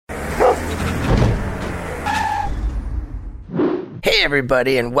Hey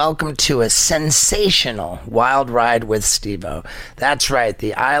everybody, and welcome to a sensational wild ride with Steve-O. That's right,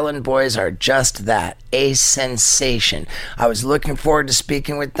 the Island Boys are just that, a sensation. I was looking forward to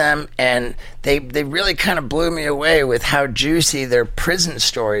speaking with them, and they really kind of blew me away with how juicy their prison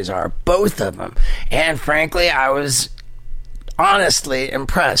stories are, both of them. And frankly, I was honestly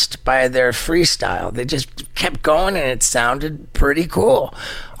impressed by their freestyle. They just kept going, and it sounded pretty cool.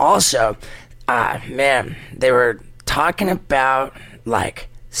 Also, man, they were talking about like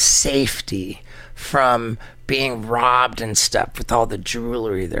safety from being robbed and stuff with all the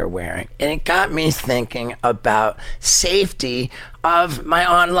jewelry they're wearing. And it got me thinking about safety of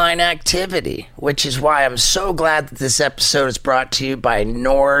my online activity, which is why I'm so glad that this episode is brought to you by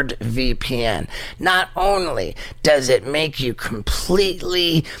NordVPN. Not only does it make you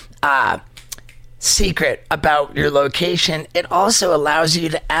completely secret about your location, it also allows you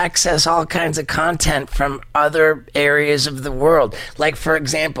to access all kinds of content from other areas of the world. Like, for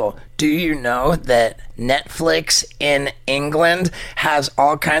example, do you know that Netflix in England has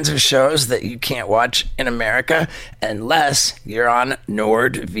all kinds of shows that you can't watch in America unless you're on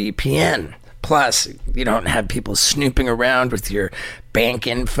NordVPN? Plus, you don't have people snooping around with your bank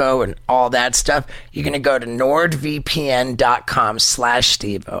info and all that stuff. You're going to go to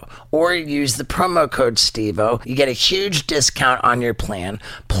nordvpn.com/Steve-O or use the promo code Steve-O. You get a huge discount on your plan,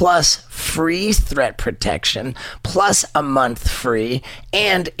 plus free threat protection, plus a month free,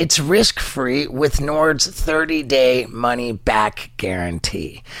 and it's risk-free with Nord's 30-day money-back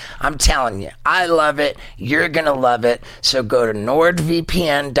guarantee. I'm telling you, I love it. You're going to love it. So go to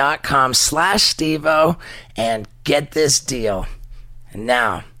nordvpn.com/Steve-O and get this deal. And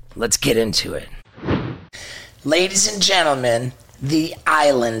now, let's get into it. Ladies and gentlemen, the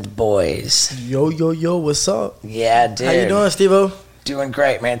Island Boys. Yo, what's up? Yeah, dude. How you doing, Steve-O? Doing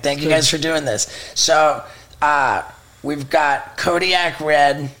great, man. Thank you guys for doing this. So, we've got Kodiak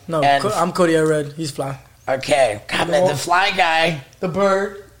Red. No, I'm Kodiak Red. He's fly. Okay. God, man, the fly guy. The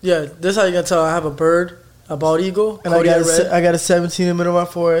bird. Yeah, this is how you can tell I have a bird. A bald eagle, and I got a 17 in the middle of my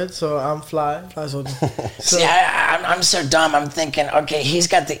forehead, so I'm fly soldier. See, I'm so dumb. I'm thinking, okay, he's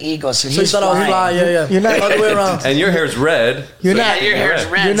got the eagle, so he's thought flying. I was fly, yeah. You're not all the way around. And your hair's red. Your hair's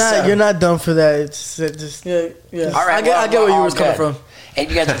red. You're not dumb for that. It's just yeah. All right, I get where you was coming from. And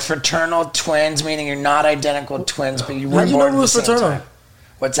you guys are fraternal twins, meaning you're not identical twins, but you were born at the same time. How you know we were fraternal?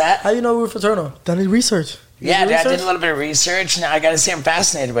 What's that? How you know we were fraternal? Done any research? Yeah, dude, I did a little bit of research, and I gotta say I'm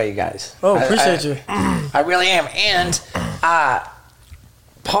fascinated by you guys. Oh, appreciate you. I really am. And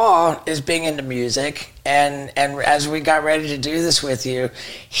Paul is big into music, and as we got ready to do this with you,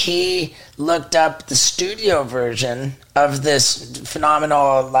 he looked up the studio version of this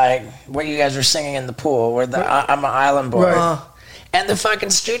phenomenal, like, what you guys were singing in the pool, where I'm an Island Boy. Right. And the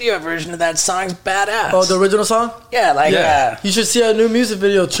fucking studio version of that song's badass. Oh, the original song? Yeah, like, you should see our new music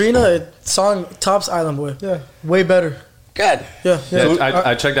video. Trina, song tops Island Boy. Yeah, way better. Good. Yeah,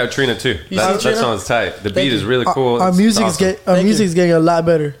 I checked out Trina too. That song's tight. The beat is really cool. Our music is getting a lot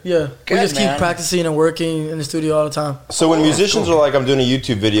better. Yeah, good, we just keep practicing and working in the studio all the time. So when musicians are like, I'm doing a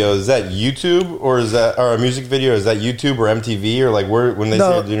YouTube video, is that YouTube or a music video? Is that YouTube or MTV or like when they say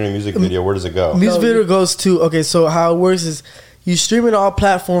they're doing a music video, where does it go? Music video goes to so how it works is you stream it all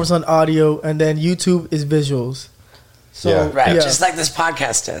platforms on audio, and then YouTube is visuals. So, just like this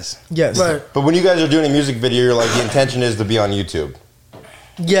podcast is. Yes. Right. But when you guys are doing a music video, you're like, the intention is to be on YouTube.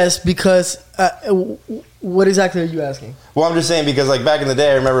 Yes, because what exactly are you asking? Well, I'm just saying because like back in the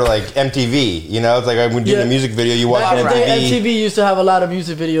day, I remember like MTV. You know, it's like when you're doing a music video, you watch MTV. MTV used to have a lot of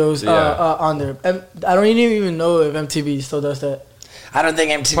music videos on there. I don't even know if MTV still does that. I don't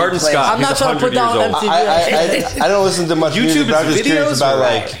think MTV Pardon plays. Scott, I'm not trying to put down MTV. I don't listen to much music, but I'm just curious about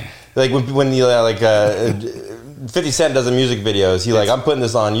like when you 50 Cent does a music videos. He I'm putting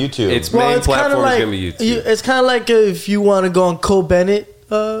this on YouTube. Its main platform is gonna be YouTube. It's kind of like if you want to go on Cole Bennett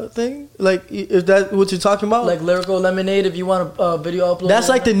thing, like if that's what you're talking about, like Lyrical Lemonade. If you want a video upload, that's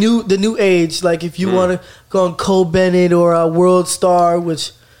like the new age. Like if you want to go on Cole Bennett or World Star,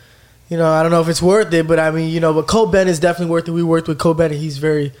 which. I don't know if it's worth it, but I mean, but Cole Bennett is definitely worth it. We worked with Cole Bennett. He's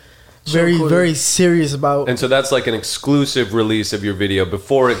very serious about. And so that's like an exclusive release of your video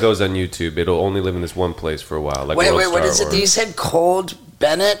before it goes on YouTube. It'll only live in this one place for a while. Like wait, what is it? You said Cold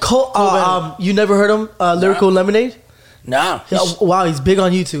Bennett? Cole Bennett. You never heard him? Lyrical Lemonade? No. Wow, he's big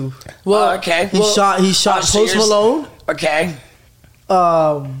on YouTube. Well, okay. He shot Post Malone. Okay.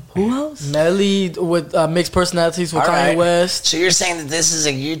 Who else? Melly with mixed personalities with Kanye West. So you're saying that this is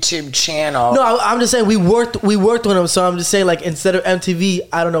a YouTube channel? No, I'm just saying we worked with him. So I'm just saying instead of MTV,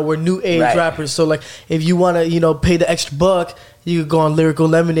 I don't know, we're new age rappers. So if you want to pay the extra buck you could go on Lyrical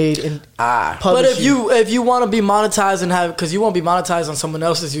Lemonade and But if you want to be monetized and have, because you won't be monetized on someone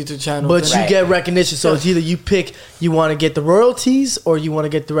else's YouTube channel, but you get recognition. So it's either you pick, you want to get the royalties or you want to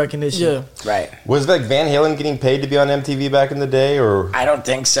get the recognition. Yeah, right. Was like Van Halen getting paid to be on MTV back in the day, or I don't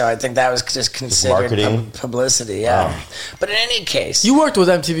think so. I think that was just considered marketing? Publicity. Yeah, but in any case, you worked with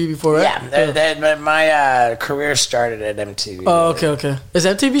MTV before, right? Yeah, my career started at MTV. Oh, okay. Is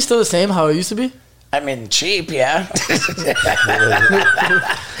MTV still the same how it used to be? I mean, cheap, yeah.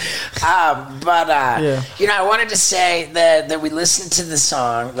 You know, I wanted to say that we listened to the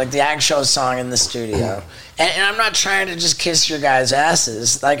song, like the actual song in the studio. And I'm not trying to just kiss your guys'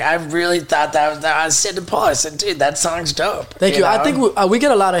 asses. Like, I really thought I said to Paul, I said, dude, that song's dope. Thank you. I think we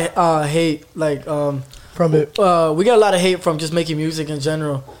get a lot of hate, like, from it. We get a lot of hate from just making music in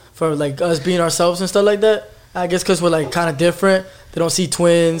general, for, like, us being ourselves and stuff like that. I guess because we're, like, kind of different. They don't see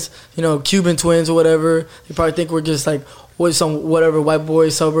twins, you know, Cuban twins or whatever. They probably think we're just like some whatever white boy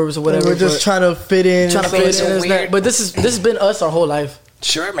suburbs or whatever. We're just trying to fit in. But this has been us our whole life.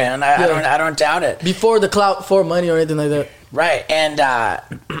 Sure, man. I don't doubt it. Before the clout, for money or anything like that. Right, and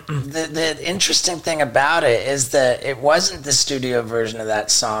the interesting thing about it is that it wasn't the studio version of that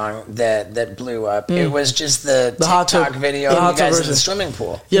song that blew up. It was just the TikTok video of you guys in the swimming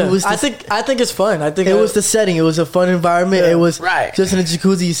pool. Yeah, I think it's fun. I think it was the setting. It was a fun environment. Yeah. It was just in a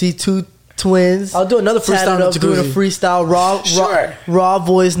jacuzzi. You see two twins. I'll do another freestyle in the jacuzzi. Doing a freestyle, raw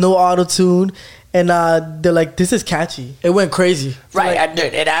voice, no auto tune. And they're like, this is catchy. It went crazy. Right,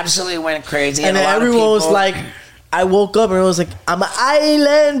 dude, it absolutely went crazy. And then everyone was like, I woke up and it was like, I'm an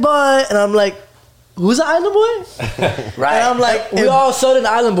island boy. And I'm like, who's an island boy? Right. And I'm like, we all sudden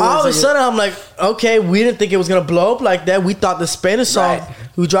island boys. All of a sudden, I'm like, okay, we didn't think it was going to blow up like that. We thought the Spanish song,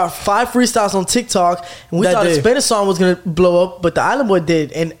 we dropped 5 freestyles on TikTok, and we thought the Spanish song was going to blow up, but the island boy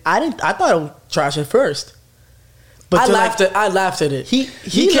did. And I thought it was trash at first. But I laughed at it.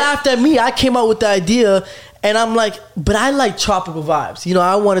 He laughed at me. I came out with the idea, and I'm like, but I like tropical vibes. You know,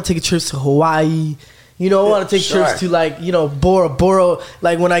 I want to take a trip to Hawaii. You know, I want to take trips to, like, you know, Bora Bora,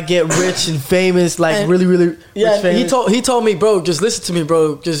 like when I get rich and famous, like and really, really rich famous. He told me, bro, just listen to me,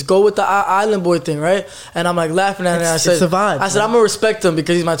 bro. Just go with the island boy thing, right? And I'm like laughing at it. I said, it's a vibe. I said, I'm going to respect him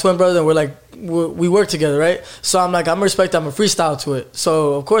because he's my twin brother and we're like, we work together, right? So I'm like, I'm going to respect him. I'm going to freestyle to it.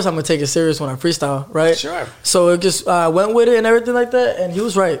 So, of course, I'm going to take it serious when I freestyle, right? Sure. So it just went with it and everything like that. And he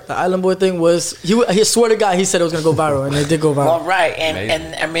was right. The island boy thing was, he swear to God, he said it was going to go viral. And it did go viral. Well, right.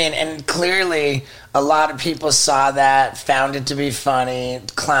 And I mean, and clearly a lot of people saw that, found it to be funny,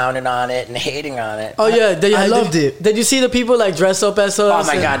 clowning on it and hating on it. Oh, yeah. I loved it. Did you see the people, like, dress up as us?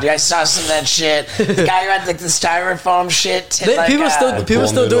 Oh, my God. Dude, I saw some of that shit. The guy who had, like, the styrofoam shit. People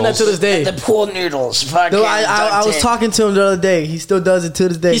still doing that to this day. The pool noodles. Fucking no, I was talking to him the other day. He still does it to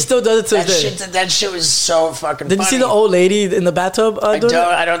this day. He still does it to this day. That shit was so fucking funny. Did you see the old lady in the bathtub? I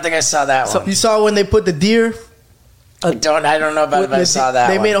don't think I saw that one. You saw when they put the deer? I don't know about if I saw that.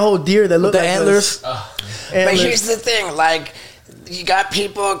 They made a whole deer that looked like the antlers. But here's the thing, like, you got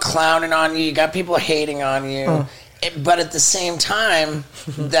people clowning on you, you got people hating on you, but at the same time,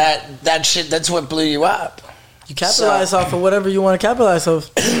 that shit, that's what blew you up. You capitalize off of whatever you want to capitalize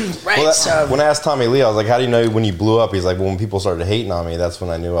off. Right. Well, when I asked Tommy Lee, I was like, how do you know when you blew up? He's like, well, when people started hating on me, that's when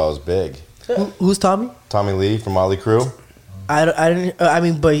I knew I was big. Who's Tommy? Tommy Lee from Motley Crue. I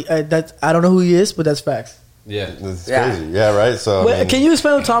don't know who he is, but that's facts. Yeah, it's crazy. Yeah, right. So, can you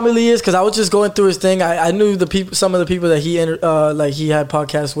explain who Tommy Lee is? Because I was just going through his thing. I knew some of the people that he had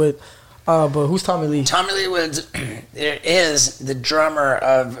podcasts with. But who's Tommy Lee? Tommy Lee is the drummer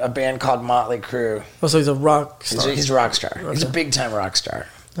of a band called Motley Crue. Oh, so he's a rock star. He's a rock star. Okay. He's a big time rock star.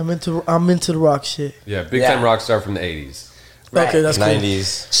 I'm into the rock shit. Yeah, big time rock star from the 80s. Right. Okay, that's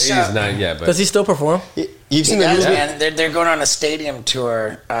 90s. Cool. 80s, 90s, yeah. But does he still perform? You've seen the and they're going on a stadium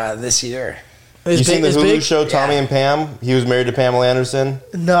tour this year. You seen the Hulu show Tommy and Pam? He was married to Pamela Anderson.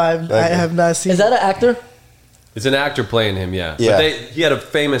 No, I have not seen. Is that an actor? It's an actor playing him, yeah. But he had a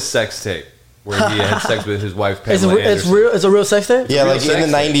famous sex tape where he had sex with his wife, Pamela Anderson. It's a real sex tape? Yeah, like in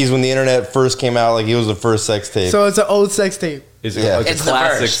the 90s when the internet first came out, like he was the first sex tape. So it's an old sex tape. It's a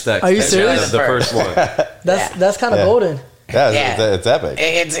classic sex tape. Are you serious? The first one. That's kind of golden. Yeah, it's epic.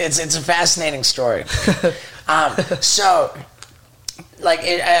 It's a fascinating story. So, like,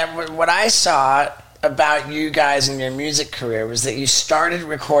 what I saw about you guys and your music career was that you started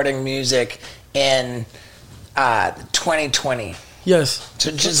recording music in 2020. Yes.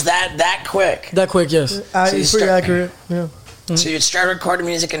 So just that quick. That quick, yes. It's pretty accurate. Yeah. Mm-hmm. So you started recording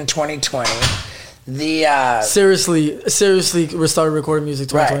music in 2020. Seriously, we started recording music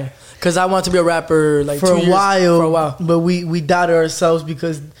 2020. Because I wanted to be a rapper for a while. But we doubted ourselves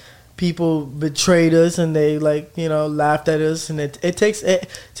because people betrayed us and they laughed at us, and it takes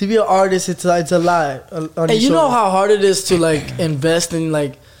to be an artist. It's a lot. And you know how hard it is to invest in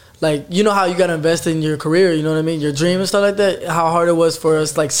you know how you gotta invest in your career, you know what I mean, your dream and stuff like that. How hard it was for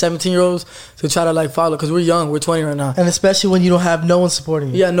us 17-year-olds to try to follow, because we're young, we're 20 right now, and especially when you don't have no one supporting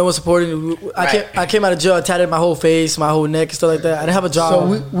you. Yeah, no one supporting you. I came out of jail, I tatted my whole face, my whole neck and stuff like that. I didn't have a job.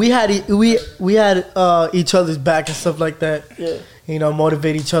 So we had each other's back and stuff like that. Yeah,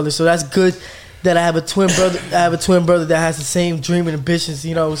 motivate each other. So that's good that I have a twin brother. I have a twin brother that has the same dream and ambitions.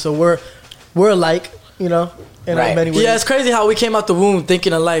 So we're alike. In many ways. Yeah, it's crazy how we came out the womb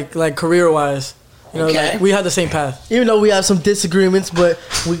thinking alike, career-wise. We had the same path. Even though we have some disagreements, but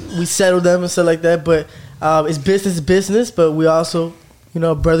we settled them and stuff like that. But it's business, but we also,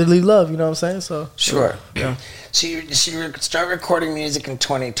 brotherly love. You know what I'm saying? So sure. Yeah. So you start recording music in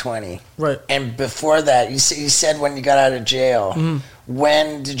 2020, right? And before that, you said when you got out of jail. Mm-hmm.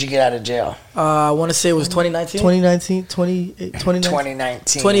 When did you get out of jail? I want to say it was 2019. 2018,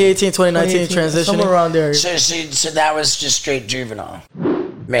 2019 transition. Somewhere around there. So that was just straight juvenile.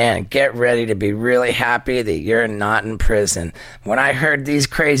 Man, get ready to be really happy that you're not in prison. When I heard these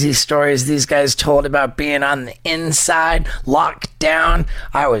crazy stories these guys told about being on the inside, locked down,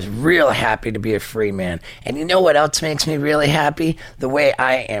 I was real happy to be a free man. And you know what else makes me really happy? The way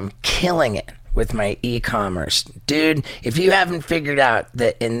I am killing it with my e-commerce. Dude, if you haven't figured out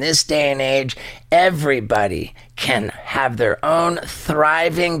that in this day and age, everybody can have their own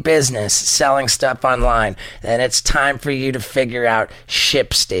thriving business selling stuff online, then it's time for you to figure out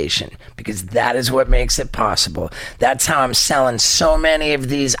ShipStation, because that is what makes it possible. That's how I'm selling so many of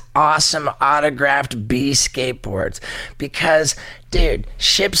these awesome autographed B skateboards, because dude,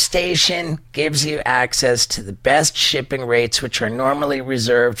 ShipStation gives you access to the best shipping rates, which are normally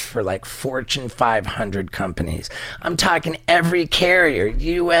reserved for Fortune 500 companies. I'm talking every carrier,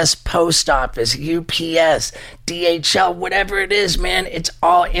 U.S. Post Office, UPS, DHL, whatever it is, man, it's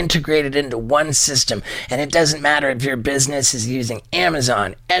all integrated into one system. And it doesn't matter if your business is using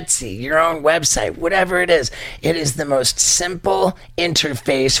Amazon, Etsy, your own website, whatever it is the most simple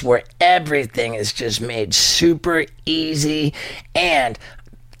interface where everything is just made super easy. And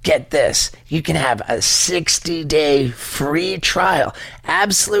get this, you can have a 60-day free trial,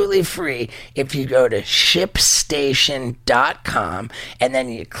 absolutely free, if you go to ShipStation.com and then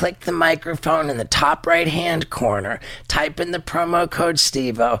you click the microphone in the top right-hand corner, type in the promo code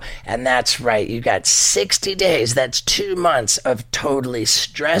STEVO, and that's right, you got 60 days, that's 2 months of totally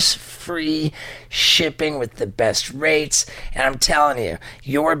stress-free shipping with the best rates, and I'm telling you,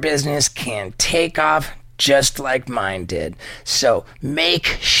 your business can take off just like mine did. So make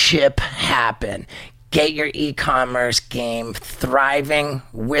ship happen. Get your e-commerce game thriving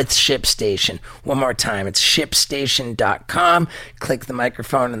with ShipStation. One more time, it's ShipStation.com. Click the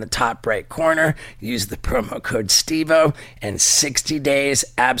microphone in the top right corner. Use the promo code STEVO, and 60 days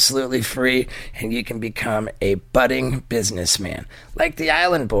absolutely free, and you can become a budding businessman like the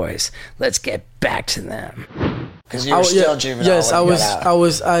Island Boys. Let's get back to them. Because you were still juvenile. Yes, I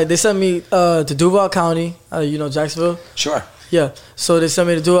was. They sent me to Duval County, Jacksonville. Sure. Yeah, so they sent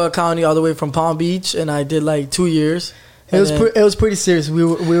me to Duval County all the way from Palm Beach, and I did 2 years. It was pretty serious. We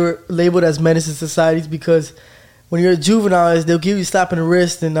were labeled as menace to society because when you're a juvenile, they'll give you a slap in the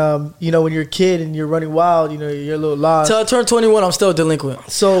wrist, and when you're a kid and you're running wild, you're a little lost. Till I turned 21, I'm still a delinquent.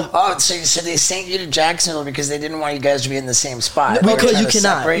 So they sent you to Jacksonville because they didn't want you guys to be in the same spot. Because you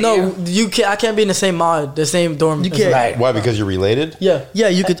cannot. You can't. I can't be in the same mod, the same dorm. You can't. Right. Why? Because you're related? Yeah. Yeah,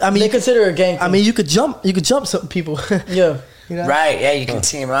 you could. They consider it a gang thing. I mean, you could jump some people. Yeah. Right, yeah, you can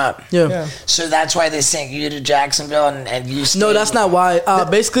team up. Yeah. So that's why they sent you to Jacksonville and you stayed. No, that's not why.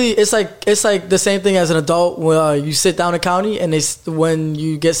 Basically, it's like the same thing as an adult when you sit down in county and when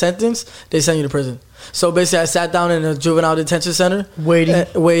you get sentenced, they send you to prison. So basically, I sat down in a juvenile detention center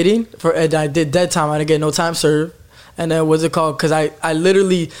waiting for, and I did dead time. I didn't get no time served. And then what's it called? Because I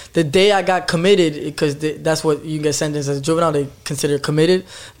literally, the day I got committed, because that's what you get sentenced as a juvenile, they consider committed.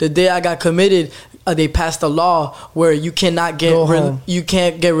 The day I got committed, they passed a law where you cannot you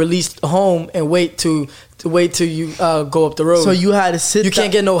can't get released home and wait till you go up the road. So you had to sit. You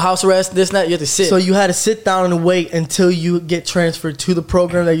can't get no house arrest. This and that. You have to sit. So you had to sit down and wait until you get transferred to the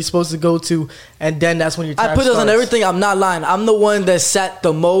program that you're supposed to go to, and then that's when your time I put starts. those on everything. I'm not lying. I'm the one that sat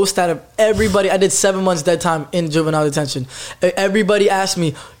the most out of everybody. I did 7 months dead time in juvenile detention. Everybody asked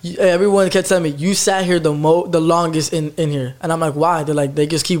me. Everyone kept telling me, you sat here the longest in here, and I'm like, why? They're like, they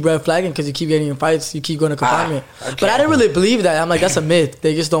just keep red flagging because you keep getting in fights. You keep going to confinement. Okay. But I didn't really believe that. I'm like, that's a myth.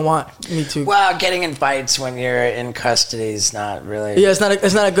 They just don't want me to. Well, getting in fights when you're in custody is not really. Yeah, it's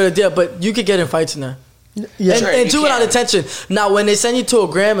not a good idea. But you could get in fights in there. Yeah, and juvenile detention. Now, when they send you to a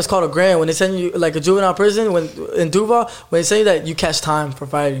gram, it's called a gram. When they send you like a juvenile prison, in Duval, when they say that, you catch time for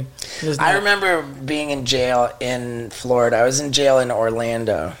fighting. I remember being in jail in Florida. I was in jail in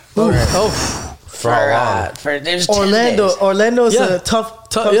Orlando. Orlando is a tough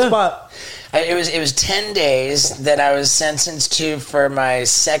spot. It was 10 days that I was sentenced to for my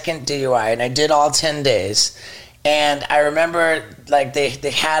second DUI, and I did all 10 days. And I remember, like, they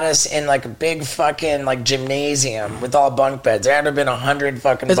had us in, like, a big fucking, like, gymnasium with all bunk beds. There had to have been 100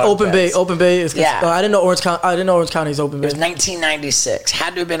 fucking it's bunk beds. It's open bay. I didn't know Orange County is open bay. It was 1996.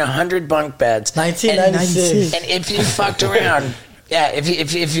 Had to have been 100 bunk beds. 1996. And if you fucked around... Yeah,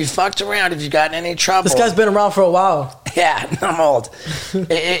 if you fucked around, if you got in any trouble... This guy's been around for a while. Yeah, I'm old.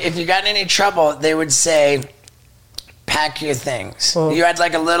 If you got in any trouble, they would say... Pack your things. You had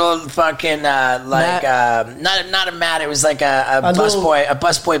like a little fucking not a mat. It was like a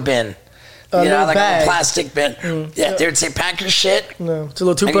busboy bin. You know, like a plastic bin. Yeah, they would say pack your shit. No, it's a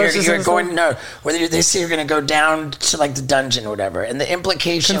little toothbrush. You're going whether they say you're going to go down to like the dungeon or whatever, and the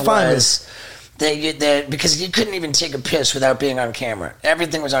implication was that because you couldn't even take a piss without being on camera.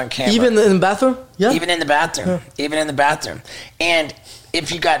 Everything was on camera. Even in the bathroom. Yeah. Even in the bathroom. Yeah. Even in the bathroom. And if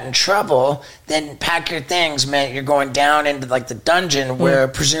you got in trouble, then pack your things meant you're going down into like the dungeon where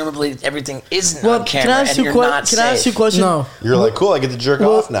presumably everything isn't on camera. Can I ask you a question? No. You're like, cool, I get to jerk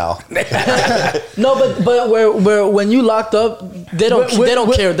off now. No, but where when you locked up, they don't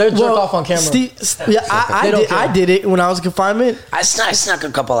care. They're jerk off on camera. I did it when I was in confinement. I snuck a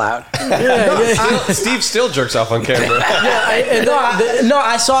couple out. Steve still jerks off on camera.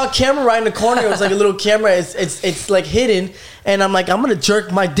 I saw a camera right in the corner. It was like a little camera. It's like hidden. And I'm like, I'm gonna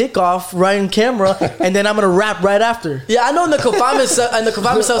jerk my dick off right in camera, and then I'm gonna rap right after. Yeah, I know in the confinement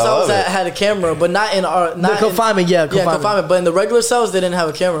cells I had a camera, but not in our confinement. Confinement. But in the regular cells, they didn't have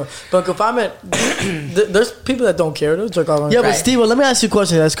a camera. But in confinement, there's people that don't care. They'll jerk off on camera. But Steve, let me ask you a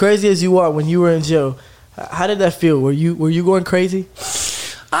question. As crazy as you are when you were in jail, how did that feel? Were you going crazy?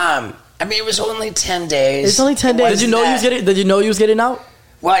 I mean, it was only 10 days. It's only 10 days. Did you know you was getting out?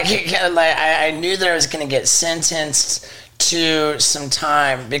 Well, I knew that I was gonna get sentenced to some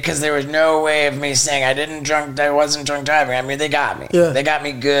time because there was no way of me saying I wasn't drunk driving. I mean, they got me. Yeah. They got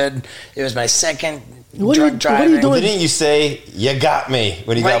me good. It was my second drunk driving. What are you doing? Didn't you say you got me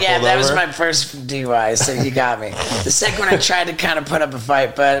when you got pulled over? Yeah, that was my first DUI. So you got me. The second one I tried to kind of put up a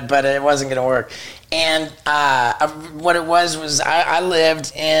fight, but it wasn't gonna work. And what it was I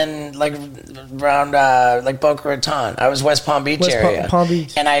lived in like around like Boca Raton. I was West Palm Beach area. Palm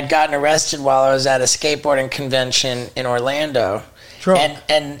Beach. And I had gotten arrested while I was at a skateboarding convention in Orlando. Drunk.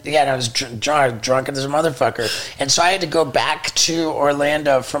 And I was drunk as a motherfucker. And so I had to go back to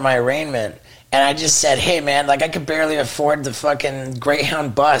Orlando for my arraignment. And I just said, hey, man, like I could barely afford the fucking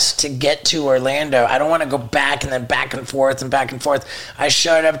Greyhound bus to get to Orlando. I don't want to go back and then back and forth and back and forth. I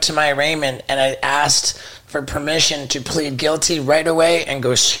showed up to my arraignment and I asked for permission to plead guilty right away and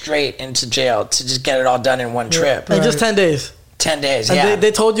go straight into jail to just get it all done in one trip. And just 10 days? 10 days, and yeah.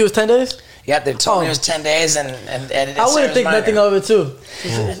 They told you it was 10 days? Yeah, they told me it was 10 days, and I wouldn't think nothing of it, too.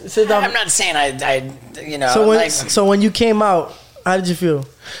 Sit down. I'm not saying I So when you came out, how did you feel?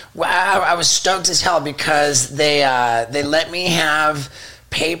 Well, I was stoked as hell because they let me have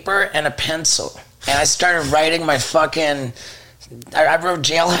paper and a pencil, and I started writing my fucking. I wrote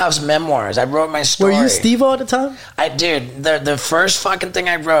jailhouse memoirs. I wrote my story. Were you Steve-O at the time? I did. The first fucking thing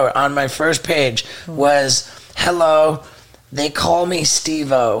I wrote on my first page was, "Hello, they call me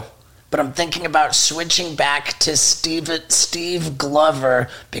Steve-O, but I'm thinking about switching back to Steve Glover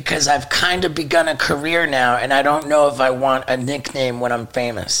because I've kind of begun a career now, and I don't know if I want a nickname when I'm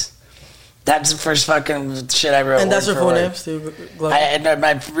famous." That's the first fucking shit I wrote. And that's your full name, Steve Glover?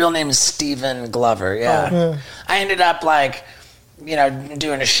 My real name is Stephen Glover, yeah. I ended up like...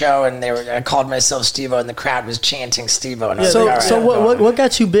 doing a show, and I called myself Steve-O, and the crowd was chanting Steve-O. And what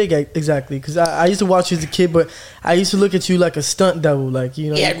got you big exactly? Because I used to watch you as a kid, but I used to look at you like a stunt double, like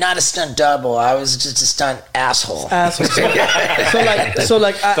Yeah, not a stunt double. I was just a stunt asshole. Stunt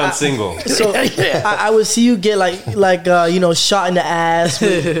single. So I would see you get shot in the ass.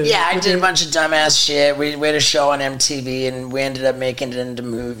 Yeah, I did a bunch of dumbass shit. We had a show on MTV, and we ended up making it into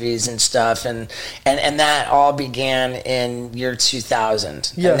movies and stuff, and that all began in year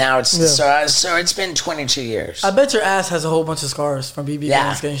 2000. Yeah. And now it's so it's been 22 years. I bet your ass has a whole bunch of scars from BB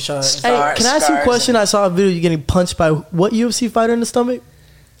guns getting shot. Hey, can I ask you a question? I saw a video you getting punched by what UFC fighter in the stomach?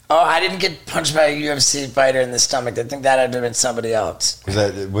 Oh, I didn't get punched by a UFC fighter in the stomach. I think that had to have been somebody else. Was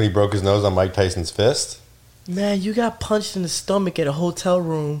that when he broke his nose on Mike Tyson's fist? Man, you got punched in the stomach at a hotel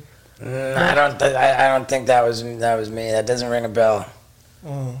room. I don't think that was me. That doesn't ring a bell.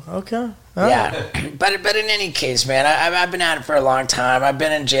 Oh, okay. Yeah, but in any case, man, I've been at it for a long time. I've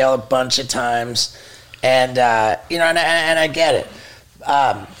been in jail a bunch of times, and and I get it.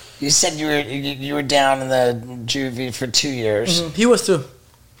 You said you were down in the juvie for 2 years. Mm-hmm. He was too.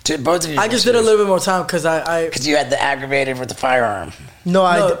 Both of you. I just did a little bit more time because because you had the aggravated with the firearm. No,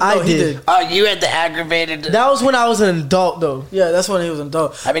 I did. Oh, you had the aggravated. That was when I was an adult, though. Yeah, that's when he was an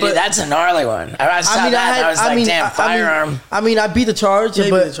adult. I mean, that's a gnarly one. I saw that and I was like, damn, firearm. I mean, I beat the charge,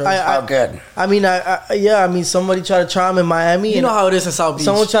 but good. I mean, somebody tried to try him in Miami. You know how it is in South Beach.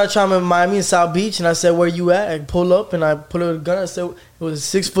 Someone tried to try him in Miami in South Beach, and I said, "Where you at?" I pull up and I pull out a gun. I said, "It was a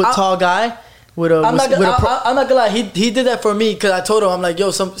 6 foot tall guy." I'm not gonna lie. He did that for me because I told him, I'm like,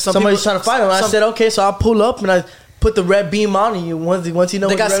 yo, somebody's trying to fight him. I said, okay, so I'll pull up and I put the red beam on, and once you know,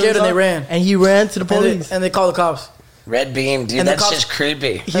 they got scared and they ran, and he ran to the police, and they called the cops. Red beam, dude, that's just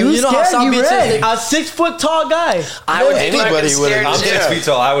creepy. He was scared. He ran. A 6 foot tall guy. Anybody would. I'm 6 feet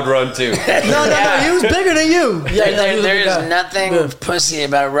tall. I would run too. No, he was bigger than you. Yeah, there is nothing pussy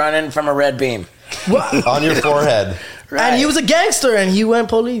about running from a red beam on your forehead. Right. And he was a gangster, and he went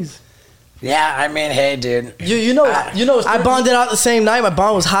police. Yeah, I mean, hey, dude. You know. I bonded out the same night. My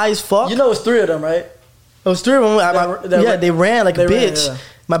bond was high as fuck. You know, it's 3 of them, right? It was 3 of them. They ran like a bitch. Yeah.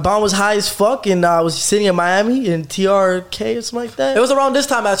 My bond was high as fuck, and I was sitting in Miami in TRK or something like that. It was around this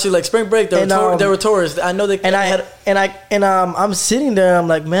time actually, like spring break. They were tourists. I know they. I'm sitting there. I'm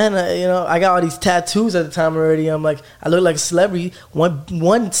like, man, I got all these tattoos at the time already. I'm like, I look like a celebrity.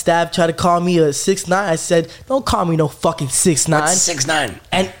 One stab tried to call me a 6'9". I said, don't call me no fucking 6'9". What's 6'9"?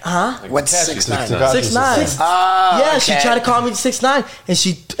 And what's 6'9"? 6'9". Yeah, she tried to call me 6'9",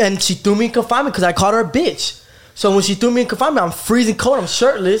 and she threw me in confinement because I called her a bitch. So when she threw me in confinement, I'm freezing cold. I'm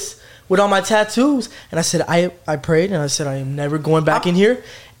shirtless with all my tattoos. And I said, I prayed, and I said, I am never going back in here.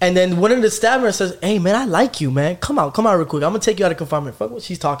 And then one of the stabbers says, hey, man, I like you, man. Come out real quick. I'm going to take you out of confinement. Fuck what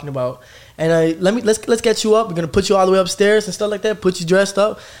she's talking about. And let's get you up. We're going to put you all the way upstairs and stuff like that, put you dressed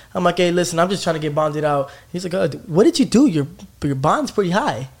up. I'm like, hey, listen, I'm just trying to get bonded out. He's like, what did you do? Your bond's pretty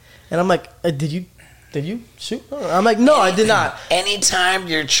high. And I'm like, did you shoot? I'm like, no, I did not. Anytime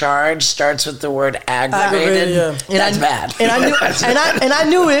your charge starts with the word aggravated, that's bad. And I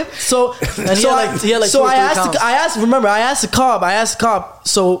knew it. So I asked the cop.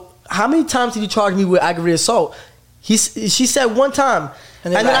 So how many times did you charge me with aggravated assault? She said 1 time.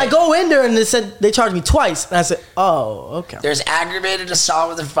 And then I go in there and they charged me twice. And I said, oh, okay. There's aggravated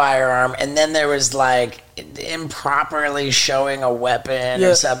assault with a firearm, and then there was like improperly showing a weapon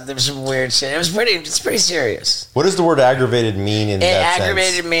or something. There was some weird shit. It's pretty serious. What does the word aggravated mean in that sense?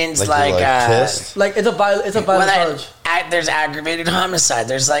 Aggravated means like pissed? Like it's a violent charge. There's aggravated homicide.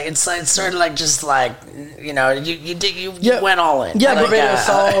 There's like it's sort of like just like you went all in. Yeah, aggravated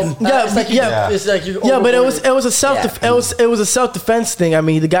assault. It's like you. Yeah, but it was a self defense thing. I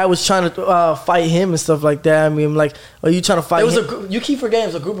mean, the guy was trying to fight him and stuff like that. I mean, I'm like, are you trying to fight? You keep forgetting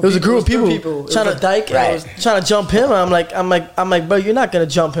it was a group of people. It was a group of people trying to dyke. Right. I was trying to jump him. I'm like, bro, you're not gonna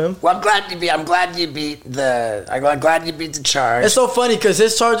jump him. Well, I'm glad you beat the charge. It's so funny because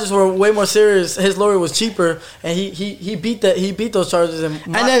his charges were way more serious. His lawyer was cheaper, and he beat those charges. And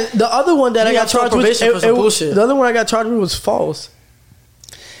then the other one that I got charged with, bullshit. The other one I got charged with was false.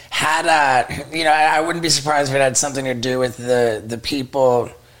 I wouldn't be surprised if it had something to do with the people.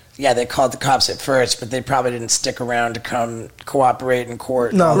 Yeah, they called the cops at first, but they probably didn't stick around to come cooperate in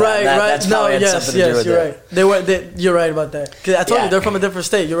court. No, that's probably had something to do with it. You're right about that. Because I told you they're from a different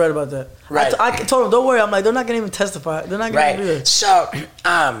state. You're right about that. Right. I told them, don't worry. I'm like, they're not gonna even testify. They're not gonna do this. So,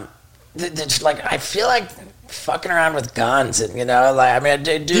 I feel like fucking around with guns, and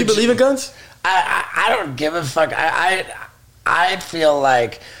dude, do you believe in guns? I don't give a fuck. I feel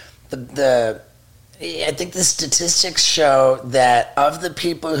like I think the statistics show that of the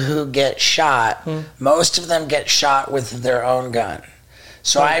people who get shot, most of them get shot with their own gun.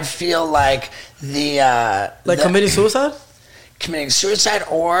 So I feel like committing suicide? Committing suicide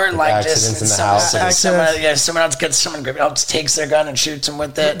or like accidents in the house. Someone else takes their gun and shoots them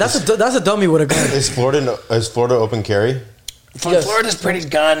with it. That's a dummy with a gun. Is Florida open carry? Florida's pretty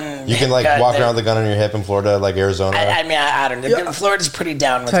gun. You can walk around with the gun on your hip in Florida, like Arizona. I don't know. Florida's pretty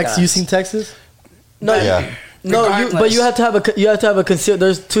down with guns. You seen Texas? No, but you have to have a concealed.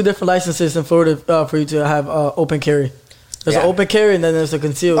 There's 2 different licenses in Florida for you to have open carry. There's an open carry and then there's a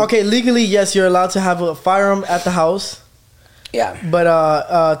concealed. Okay, legally, yes, you're allowed to have a firearm at the house. Yeah, but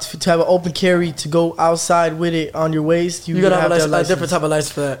to have an open carry to go outside with it on your waist, you gotta have a different type of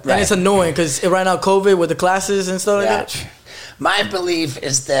license for that. Right. And it's annoying because right now COVID with the classes and stuff like that. My belief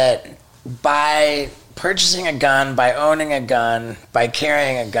is that by purchasing a gun, by owning a gun, by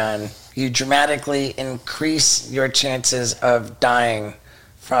carrying a gun, you dramatically increase your chances of dying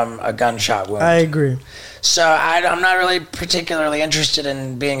from a gunshot wound. I agree. So I'm not really particularly interested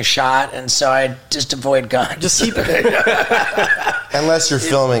in being shot, and so I just avoid guns. Just keep it. Unless you're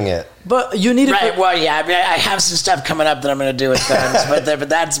filming it. But you need right. Well, yeah. I mean, I have some stuff coming up that I'm going to do with guns, but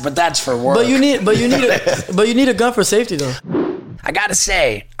that's for work. But you need a gun for safety, though. I gotta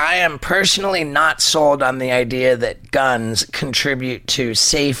say, I am personally not sold on the idea that guns contribute to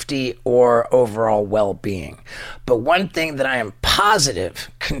safety or overall well-being. But one thing that I am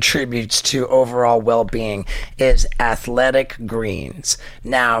positive contributes to overall well-being is athletic greens.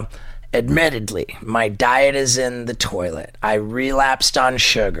 Now, admittedly, my diet is in the toilet. I relapsed on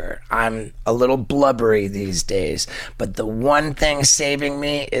sugar. I'm a little blubbery these days. But the one thing saving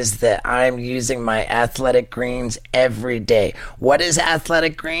me is that I'm using my Athletic Greens every day. What is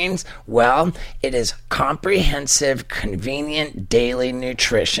Athletic Greens? Well, it is comprehensive, convenient daily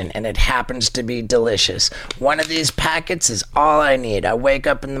nutrition, and it happens to be delicious. One of these packets is all I need. I wake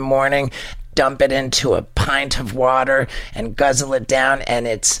up in the morning, dump it into a pint of water and guzzle it down, and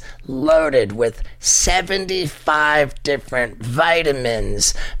it's loaded with 75 different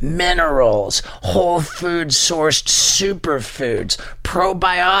vitamins, minerals, whole food sourced superfoods,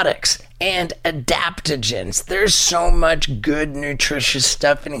 probiotics, and adaptogens. There's so much good nutritious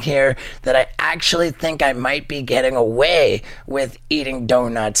stuff in here that I actually think I might be getting away with eating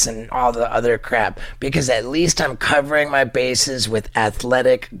donuts and all the other crap, because at least I'm covering my bases with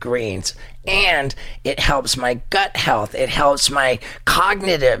Athletic Greens. And it helps my gut health. It helps my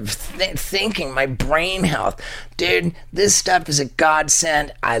cognitive thinking, my brain health. Dude, this stuff is a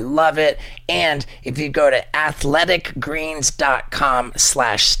godsend. I love it. And if you go to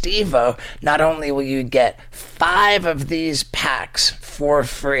athleticgreens.com/Stevo, not only will you get 5 of these packs for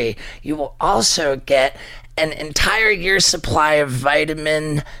free, you will also get an entire year's supply of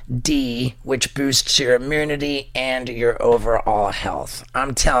vitamin D, which boosts your immunity and your overall health.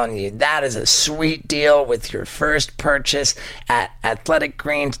 I'm telling you, that is a sweet deal with your first purchase at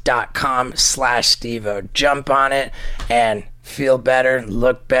athleticgreens.com/Stevo. Jump on it and feel better,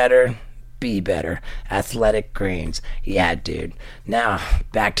 look better, be better. Athletic Greens. Yeah, dude. Now,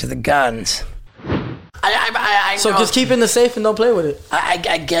 back to the guns. I so just keep it in the safe and don't play with it.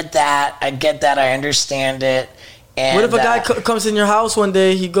 I get that. I understand it. And what if a guy comes in your house one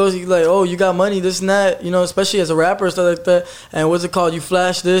day, he's like, oh, you got money, this and that, especially as a rapper and stuff like that, and what's it called? You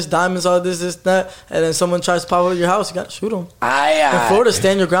flash this, diamonds, all this, that, and then someone tries to pop up your house, you got to shoot him. In Florida,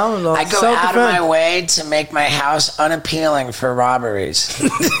 stand your ground. I go out of my way to make my house unappealing for robberies.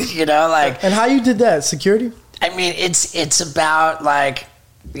 And how you did that? Security? I mean, it's about like,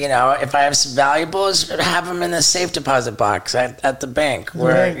 if I have some valuables, have them in the safe deposit box at the bank.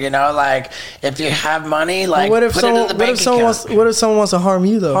 Where if you have money, put it in the bank account. What if someone wants to harm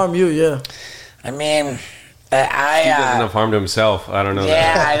you though? Harm you, yeah. I mean, he doesn't have harm to himself. I don't know.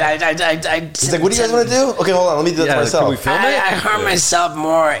 Yeah, he's like, what do you guys want to do? Okay, hold on, let me do that myself. Can we film it? I harm myself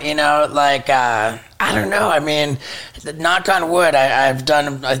more. I don't know. I mean, knock on wood, I've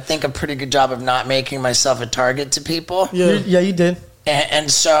done, I think, a pretty good job of not making myself a target to people. Yeah, you did. And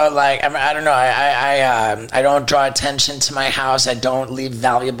so, I don't know. I don't draw attention to my house. I don't leave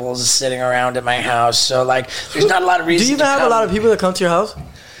valuables sitting around at my house. So, there's not a lot of reason. Do you even have a lot of people that come to your house?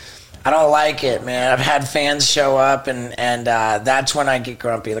 I don't like it, man. I've had fans show up, and that's when I get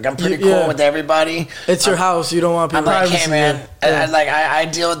grumpy. I'm pretty cool with everybody. It's your house. You don't want people. I'm like, hey, man. I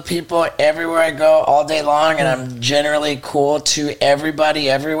deal with people everywhere I go all day long, and I'm generally cool to everybody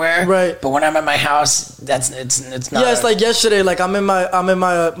everywhere. Right. But when I'm at my house, it's not. Yeah, it's like yesterday. I'm in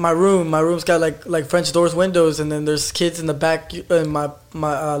my room. My room's got like French doors, windows, and then there's kids in the back in my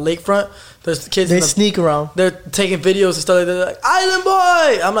lakefront. There's kids. They sneak around. They're taking videos and stuff like that. They're like, Island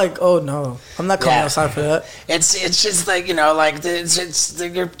Boy. I'm like, oh no, I'm not coming outside for that. It's just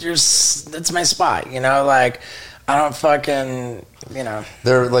it's my spot. I don't fucking.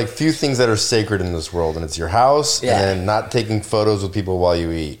 There are few things that are sacred in this world, and it's your house, and then not taking photos with people while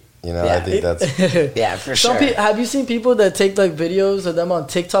you eat. I think that's for sure. Have you seen people that take videos of them on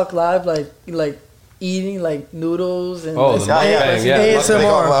TikTok live, like eating noodles and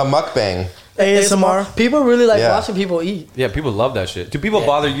ASMR. Mukbang. ASMR. People really watching people eat. Yeah, people love that shit. Do people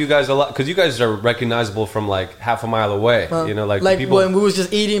bother you guys a lot? Because you guys are recognizable from half a mile away. People, when we was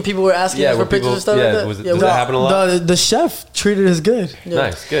just eating, people were asking us for pictures and stuff like that. Does that happen a lot? The chef treated us good. Yeah.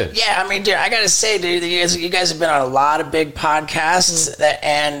 Nice, good. Yeah, I mean, dude, I gotta say, dude, you guys have been on a lot of big podcasts,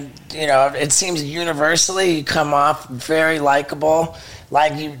 and it seems universally you come off very likable. I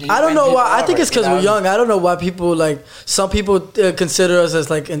don't know why. I think it's because we're young. I don't know why people some people consider us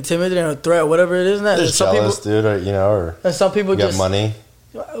as intimidating or a threat or whatever it is. They're jealous, dude, or and some people got money.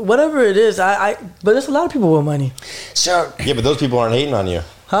 Whatever it is, but there's a lot of people with money. So yeah, but those people aren't hating on you.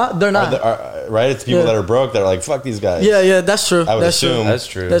 Huh? They're not. Right? It's people that are broke that are like, fuck these guys. Yeah, that's true. I would assume. That's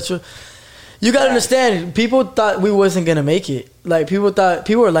true. That's true. You gotta understand, people thought we wasn't gonna make it. Like people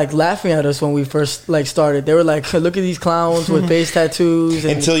were like laughing at us when we first like started. They were like, "Look at these clowns with face tattoos."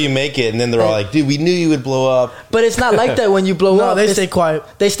 Until you make it, and then they're all like, "Dude, we knew you would blow up." But it's not like that when you blow up. They stay quiet.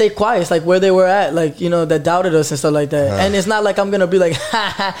 They stay quiet. It's like where they were at, like, you know, that doubted us and stuff like that. And it's not like I'm gonna be like,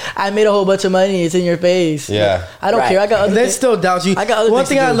 I made a whole bunch of money. It's in your face. Yeah, I don't care. I got other they still doubt you. I got other One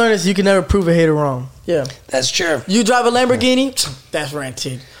thing I learned is you can never prove a hater wrong. Yeah, that's true. You drive a Lamborghini, that's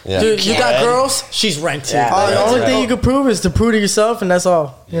rented. Yeah. Dude, you got girls, she's rented. Yeah, the only thing you can prove is to prove to yourself, and that's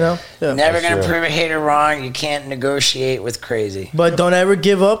all. You know. Yeah. Never gonna prove a hater wrong. You can't negotiate with crazy. But don't ever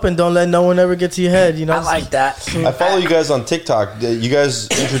give up, and don't let no one ever get to your head. You know. I like that. I follow you guys on TikTok. You guys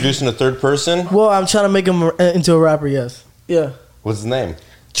introducing a third person? Well, I'm trying to make him into a rapper. Yes. Yeah. What's his name?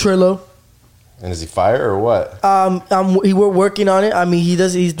 Trillo. And is he fire or what? We're working on it. I mean,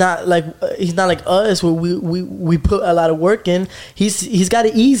 he's not like us. Where we put a lot of work in. He's got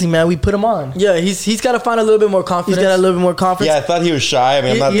it easy, man. We put him on. Yeah, he's got to find a little bit more confidence. He's got a little bit more confidence. Yeah, I thought he was shy. I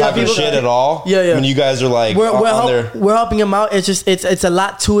mean, I'm not talking shit at all. Yeah. I mean, you guys are like we're helping him out. It's just it's a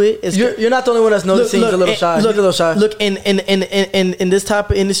lot to it. You're not the only one that's noticing. He's a little shy. Look, he's a little shy. Look, in this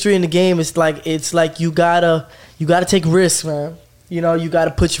type of industry in the game, it's like you gotta take risks, man. You know, you got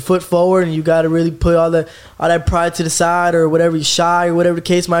to put your foot forward, and you got to really put all that pride to the side, or whatever. You're shy, or whatever the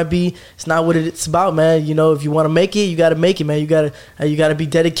case might be. It's not what it's about, man. You know, if you want to make it, you got to make it, man. You got to be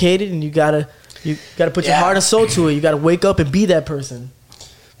dedicated, and you got to put your heart and soul to it. You got to wake up and be that person.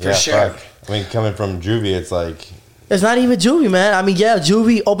 For sure. Fuck. I mean, coming from Juvie, it's like. It's not even Juvie, man. I mean, yeah,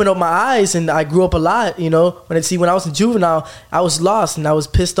 Juvie opened up my eyes, and I grew up a lot, you know. When I was in Juvenile, I was lost, and I was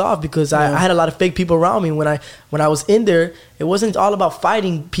pissed off because I had a lot of fake people around me. When I was in there, it wasn't all about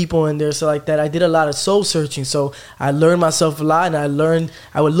fighting people in there, so like that. I did a lot of soul searching, so I learned myself a lot, and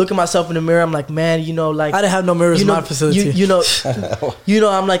I would look at myself in the mirror. I'm like, man, you know, like I didn't have no mirrors in my facility. You know,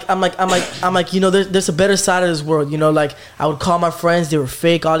 I'm like, you know, there's a better side of this world. You know, like I would call my friends, they were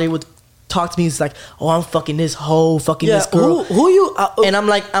fake. All they would talk to me is like, oh, I'm fucking this hoe, fucking this girl. Who you? And I'm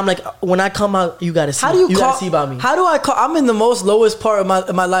like, when I come out, you gotta see. How do you gotta see about me? How do I call? I'm in the most lowest part of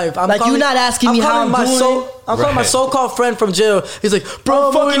my life. I'm like, you're not asking me how I'm doing. I'm calling my so-called friend from jail. He's like, bro,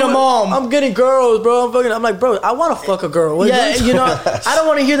 I'm fucking a mom. I'm getting girls, bro. I'm like, bro, I want to fuck a girl. Yeah, you know, I don't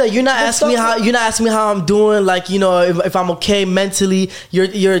want to hear that. You're not asking me how. You're not asking me how I'm doing. Like, you know, if I'm okay mentally.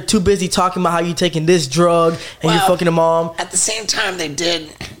 You're too busy talking about how you're taking this drug and you're fucking a mom. At the same time, they did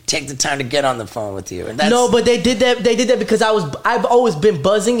take the time to get on the phone with you. And that's, no, but they did that. They did that because I've always been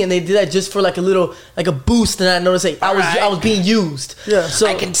buzzing, and they did that just for like a boost. And I noticed I was being used. Yeah. So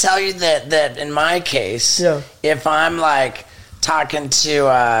I can tell you that in my case, if I'm like talking to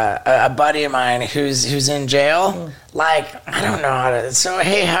a buddy of mine who's in jail, like I don't know how to. So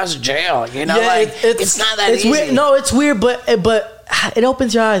hey, how's jail? You know, like it's not that easy. Weird. No, it's weird, but it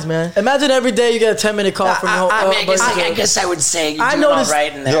opens your eyes, man. Imagine every day you get a 10-minute call from your I guess I would say you do all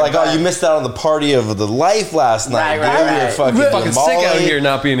right in there. You're like, oh, you missed out on the party of the life last night. Right. You're fucking sick out here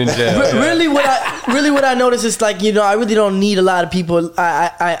not being in jail. Really, what I noticed is like, you know, I really don't need a lot of people.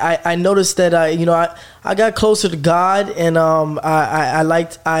 I noticed that I got closer to God, and I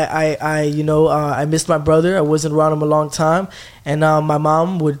missed my brother. I wasn't around him a long time, and my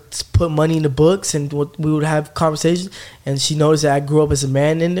mom would put money in the books, and we would have conversations, and she noticed that I grew up as a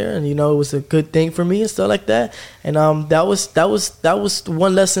man in there, and you know, it was a good thing for me and stuff like that. And that was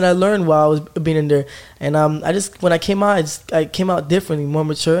one lesson I learned while I was being in there. And when I came out, I came out differently, more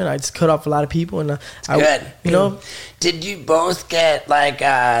mature, and I just cut off a lot of people. And good. You know, did you both get like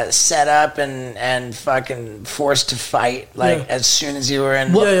set up and fucking forced to fight as soon as you were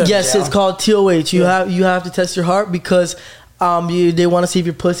in? Yes, it's called TOH. You have to test your heart because they want to see if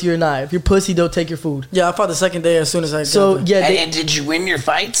you're pussy or not. If you're pussy, they'll take your food. Yeah, I fought the second day as soon as I got there. And did you win your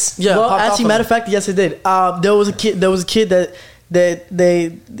fights? Yeah. Well, actually, matter of fact, yes, I did. There was a kid that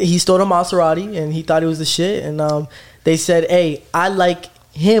he stole a Maserati and he thought he was the shit, and they said, "Hey, I like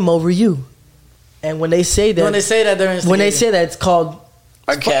him over you." And when they say that, they're instigating. When they say that, it's called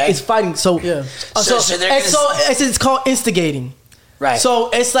it's fighting. So yeah. It's called instigating. Right. So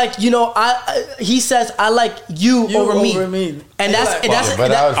it's like, you know, he says I like you over me, and hold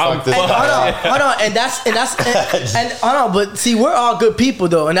on, but see, we're all good people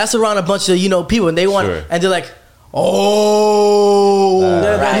though, and that's around a bunch of, you know, people, and they want, and they're like, oh,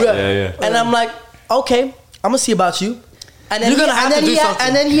 right. And I'm like, okay, I'm gonna see about you, and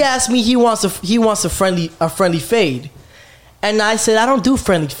then he asked me he wants a friendly fade, and I said I don't do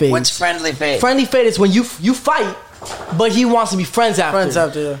friendly fades. What's friendly fade? Friendly fade is when you fight. but he wants to be friends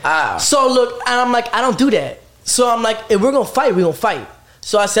after. Yeah. So look, and I'm like, I don't do that. So I'm like, if we're gonna fight, we're gonna fight.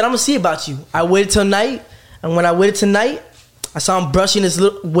 So I said, I'm gonna see about you. I waited till night, and when I waited till night, I saw him brushing his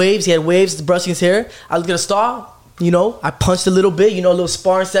little waves. He had waves brushing his hair. I looked at a stall, I punched a little bit, a little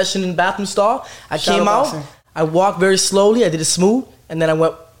sparring session in the bathroom stall. I came out, I walked very slowly, I did it smooth, and then I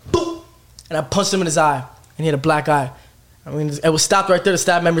went boom, and I punched him in his eye, and he had a black eye. I mean, it was stopped right there. The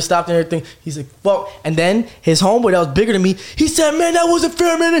staff member stopped and everything. He's like, fuck. And then his homeboy that was bigger than me, he said, man, that wasn't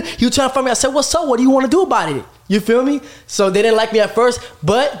fair, man. He was trying to fight me. I said, what's up? What do you want to do about it? You feel me? So they didn't like me at first,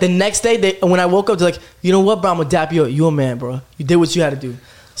 but the next day, when I woke up, they're like, you know what, bro? I'm going to dap you up. You a man, bro. You did what you had to do.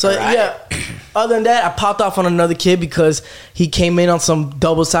 So, yeah, other than that, I popped off on another kid because he came in on some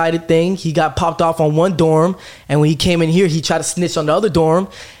double-sided thing. He got popped off on one dorm, and when he came in here, he tried to snitch on the other dorm,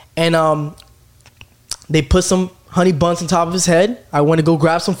 and they put some honey buns on top of his head. I went to go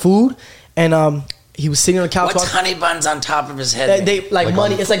grab some food, and he was sitting on the couch. What's honey buns on top of his head? They like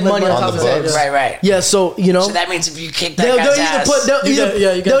money. It's like money on top of his head. Right. Yeah, so So that means if you kick that guy's ass,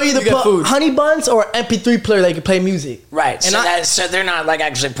 they'll either put honey buns or MP3 player that can play music. Right. So they're not like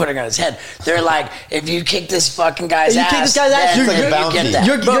actually putting it on his head. They're like, if you kick this fucking guy's ass, you're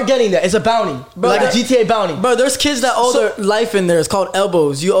getting that. It's a bounty, like a GTA bounty. Bro, there's kids that owe their life in there. It's called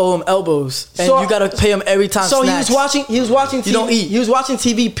elbows. You owe them elbows, and you gotta pay them every time. So snacks. he was watching TV. You don't eat. He was watching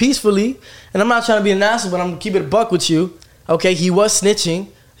TV peacefully. And I'm not trying to be an asshole, but I'm going to keep it a buck with you. Okay, he was snitching.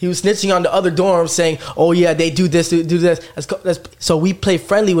 He was snitching on the other dorms saying, oh, yeah, they do this, they do this. So we play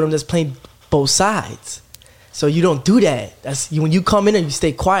friendly with him that's playing both sides. So you don't do that. When you come in and you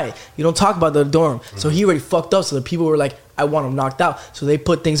stay quiet, you don't talk about the dorm. So he already fucked up. So the people were like, I want him knocked out. So they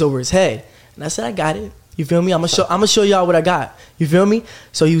put things over his head. And I said, I got it. You feel me? I'm gonna show y'all what I got. You feel me?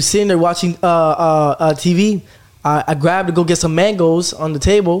 So he was sitting there watching TV. I grabbed to go get some mangoes on the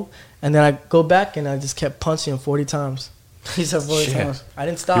table. And then I go back and I just kept punching him 40 times. He said 40 times. I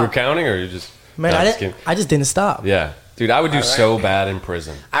didn't stop. You were counting or you just... Man, I just didn't stop. Yeah. Dude, I would do so bad in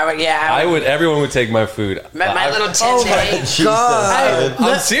prison. I would. Everyone would take my food. My little 10 God.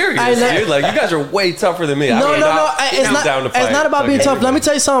 I'm serious, dude. Like, you guys are way tougher than me. No. It's not about being tough. Let me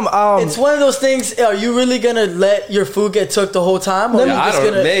tell you something. It's one of those things. Are you really gonna let your food get took the whole time? Or I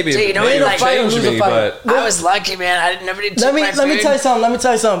don't know. Maybe. Dude, it'll change me, but I was lucky, man. Nobody took my food. Let me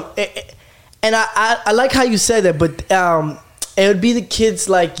tell you something. And I like how you said that, but it would be the kids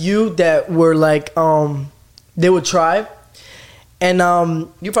like you that were like they would try, and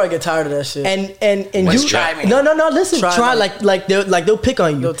you probably get tired of that shit. And Let's you try me. No. Listen, try like they'll pick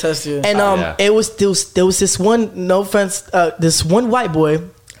on you. They'll test you. And there was this one, no offense, this one white boy,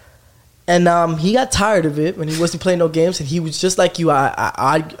 and he got tired of it when he wasn't playing no games, and he was just like you.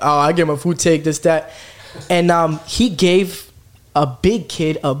 I get my food take this that, and he gave a big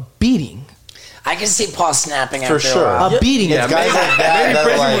kid a beating. I can see Paul snapping for sure. A beating. It's guys like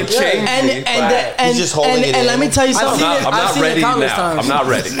that would change me. He's just holding it in. And let me tell you something. I'm not ready now. I'm not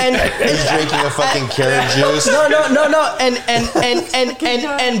ready. He's drinking a fucking carrot juice. No.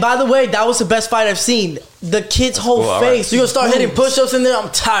 And by the way, that was the best fight I've seen. The kid's whole face. You gonna start hitting push-ups in there? I'm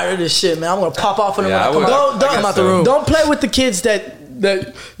tired of this shit, man. I'm gonna pop off on him when I come out the room. Don't play with the kids that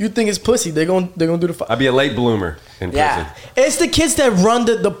you think is pussy. They're gonna do the fight. I'd be a late bloomer in prison. It's the kids that run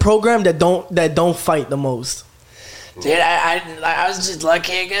the program that don't fight the most. Dude, I was just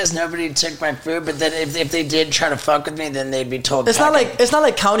lucky, I guess. Nobody took my food, but then if they did try to fuck with me, then they'd be told. It's not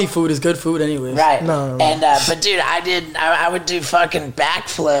like county food is good food, anyways. Right. No. And but dude, I would do fucking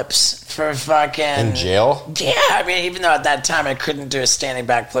backflips for fucking in jail. Yeah, I mean, even though at that time I couldn't do a standing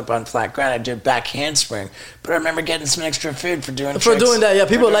backflip on flat ground, I'd do a back handspring. But I remember getting some extra food for doing that. Yeah,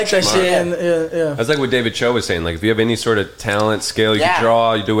 people like that shit. And, yeah. That's like what David Cho was saying. Like, if you have any sort of talent, skill, you can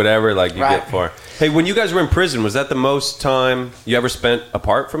draw, you do whatever, like you get far. Hey, when you guys were in prison, was that the most time you ever spent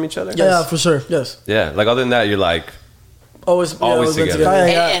apart from each other? Yes. Yeah, for sure. Yes. Yeah, like other than that, you're like always together.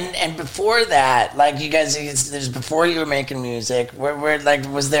 And before that, like you guys, there's before you were making music. Where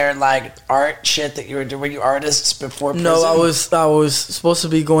like was there like art shit that you were doing? Were you artists before prison? No, I was supposed to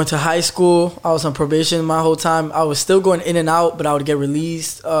be going to high school. I was on probation my whole time. I was still going in and out, but I would get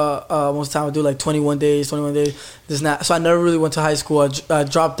released. Most of the time I would do like 21 days. So I never really went to high school. I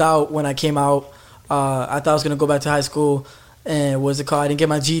dropped out when I came out. I thought I was gonna go back to high school, and I didn't get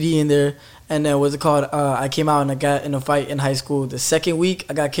my GED in there, and then I came out and I got in a fight in high school. The second week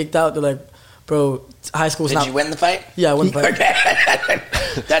I got kicked out. They're like, bro, high school's not. Did you win the fight? Yeah, I won the fight.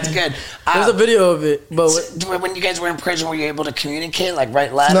 Okay, that's good. There's a video of it. But when you guys were in prison, were you able to communicate, like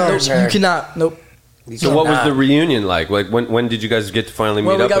write letters? No, you cannot. Nope. So what was the reunion like? Like when did you guys get to finally meet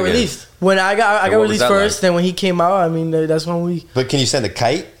up again? When we got released. When I got released first, then when he came out, I mean that's when we. But can you send a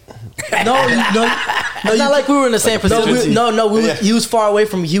kite? No. It's not like we were in the same facility. He was far away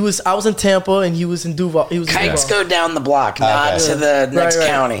from me. I was in Tampa and he was in Duval. Kites go down the block, not to the next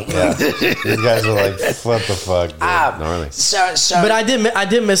county. Yeah. These guys are like, what the fuck, dude? Gnarly. But I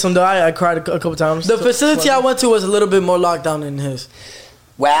did miss him though. I cried a couple times. The facility I went to was a little bit more locked down than his.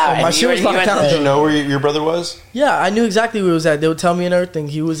 Wow, my shit was locked down. Did you know where your brother was? Yeah, I knew exactly where he was at. They would tell me and everything.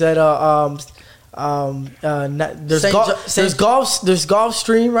 He was at there's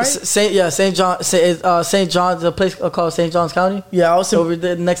Gulfstream, right? St. John's, a place called St. John's County. Yeah, I was over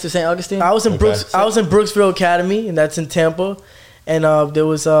there next to St. Augustine. I was in Brooksville Academy, and that's in Tampa. And there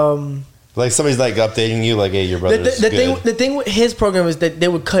was like somebody's like updating you, like, hey, your brother's good. The thing with his program is that they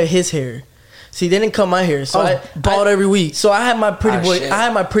would cut his hair. See, they didn't cut my hair, so I bald every week. So I had my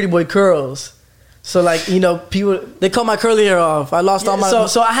pretty boy curls. So like, you know, people they cut my curly hair off. I lost all my.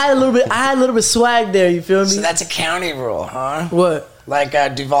 So I had a little bit swag there. You feel me? So that's a county rule, huh? What? Like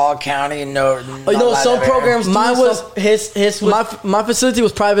Duval County, some programs. Mine was his. My facility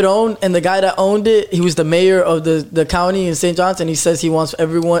was private owned, and the guy that owned it, he was the mayor of the county in St. John's, and he says he wants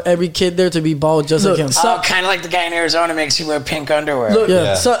every kid there to be bald just like him. Kind of like the guy in Arizona makes you wear pink underwear.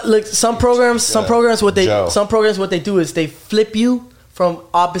 Look, So like some programs, what they do is they flip you from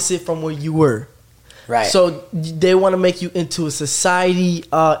opposite from where you were. Right. So they want to make you into a society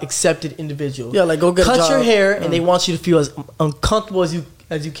accepted individual. Yeah, like go get a job. Cut your hair, and they want you to feel as uncomfortable as you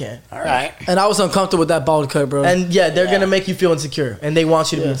can. All right. And I was uncomfortable with that bald cut, bro. And they're gonna make you feel insecure, and they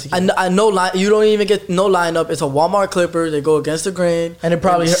want you to be insecure. I know you don't even get no lineup. It's a Walmart clipper. They go against the grain, and it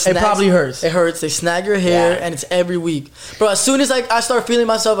probably hurts. It hurts. They snag your hair, and it's every week, bro. As soon as I start feeling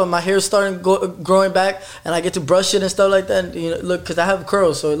myself and my hair's starting growing back, and I get to brush it and stuff like that, and, look, because I have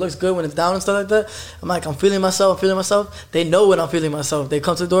curls, so it looks good when it's down and stuff like that. I'm feeling myself. They know when I'm feeling myself. They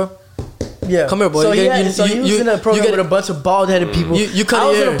come to the door. Yeah, come here, boy. So he was in a program with a bunch of bald-headed people. I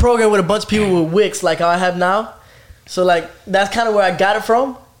was in a program with a bunch of people with wigs, like how I have now. So like that's kind of where I got it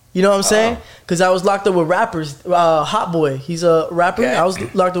from. You know what I'm saying? Because I was locked up with rappers. Hot Boy, he's a rapper. Okay. I was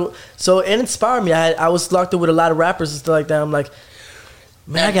locked up, so it inspired me. I was locked up with a lot of rappers and stuff like that. I'm like,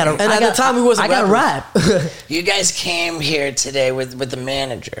 man, I gotta. And at the time, we wasn't. I gotta rap. You guys came here today with the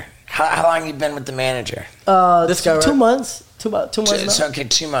manager. How long you been with the manager? This guy, 2 months. Two months now. Okay,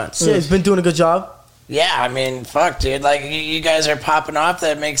 2 months. Yeah, he's been doing a good job. Yeah, I mean, fuck, dude. Like, you guys are popping off.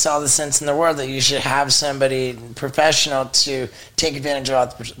 That makes all the sense in the world that you should have somebody professional to take advantage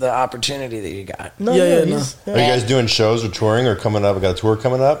of the opportunity that you got. Are you guys doing shows or touring or coming up? We got a tour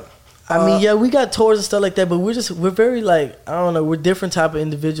coming up? I mean, yeah, we got tours and stuff like that, but we're very, like, I don't know, we're different type of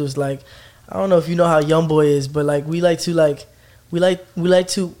individuals. Like, I don't know if you know how YoungBoy is, but, like, we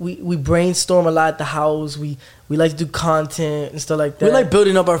brainstorm a lot at the house. We like to do content and stuff like that. We like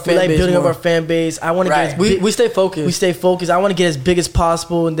building up our fan base. I want to get we stay focused. We stay focused. I want to get as big as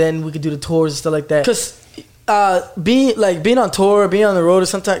possible, and then we could do the tours and stuff like that. Because being on tour, being on the road,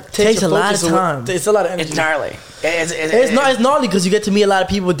 sometimes takes a lot of time. It's a lot of energy. It's gnarly. It's gnarly because you get to meet a lot of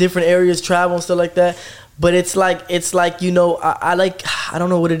people in different areas, travel and stuff like that. But it's like I don't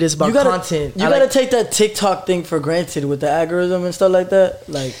know what it is about content. You gotta take that TikTok thing for granted with the algorithm and stuff like that.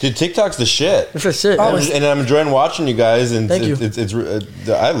 Like, dude, TikTok's the shit. It's the shit. And I'm enjoying watching you guys. And thank you.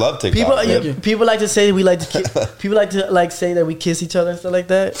 I love TikTok. People like to say people like to say that we kiss each other and stuff like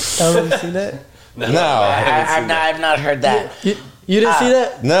that. I don't know if you see that. No, I've not heard that. You didn't see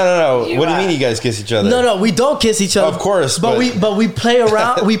that? No. What do you mean you guys kiss each other? No, we don't kiss each other. Of course, but we play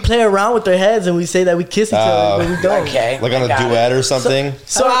around. We play around with their heads and we say that we kiss each other, but we don't. Okay, like on a duet or something.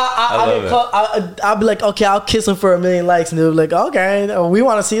 So I'll be like, okay, I'll kiss them for 1 million likes, and they'll be like, okay, we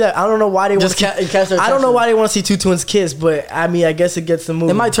want to see that. I don't know why they want to. I don't know why they want to see two twins kiss, but I mean, I guess it gets them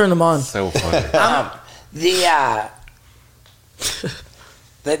moving. It might turn them on. So funny.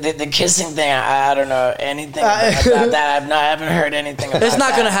 The kissing thing, I don't know anything about that. I haven't heard anything about it's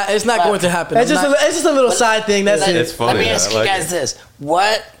not that. It's not going to happen. It's just a little side thing. That's it. It's funny. Let me ask you guys this.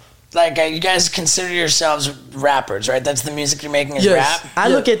 What, you guys consider yourselves rappers, right? That's the music you're making is rap? I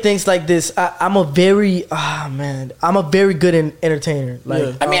look at things like this. I'm a very good entertainer.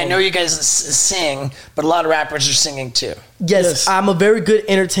 I mean, I know you guys sing, but a lot of rappers are singing too. Yes, I'm a very good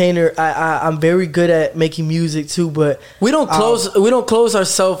entertainer. I'm very good at making music too, but we don't close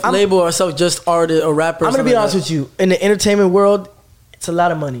ourselves, label ourselves just artist or rapper. I'm gonna be honest with you. In the entertainment world, it's a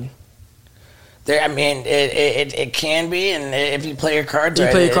lot of money. I mean, it can be, and if you play your cards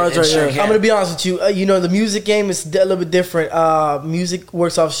right, sure I'm gonna be honest with you. The music game is a little bit different. Music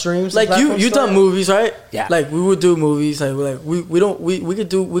works off streams. Like you done movies, right? Yeah. Like we would do movies. We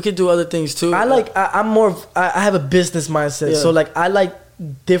could do other things too. I have a business mindset, so I like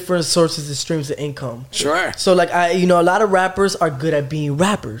different sources of streams of income. Sure. So a lot of rappers are good at being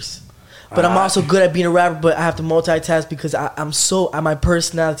rappers. but I'm also good at being a rapper. But I have to multitask because my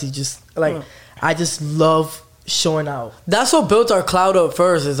personality just like I just love showing out. That's what built our cloud up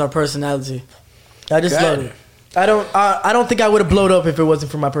first. Is our personality. I just love it. I don't think I would have blown up if it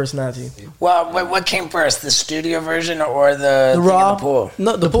wasn't for my personality. Well, what came first, the studio version or the raw pool?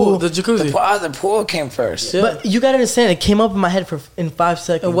 No, the pool, the jacuzzi. The pool came first. Yeah. But you gotta understand, it came up in my head in 5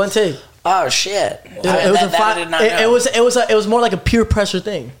 seconds. In one take. Oh shit! It was more like a peer pressure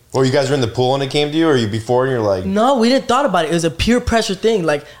thing. Well, you guys were in the pool when it came to you, or you before and you're like? No, we didn't thought about it. It was a peer pressure thing.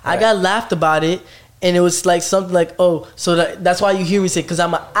 Like I got laughed about it. And it was like something like, so that's why you hear me say, because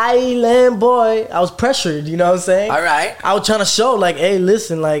I'm an island boy. I was pressured, you know what I'm saying? All right. I was trying to show, like, hey,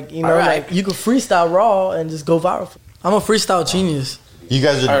 listen, like, you know, like you can freestyle raw and just go viral. I'm a freestyle genius. You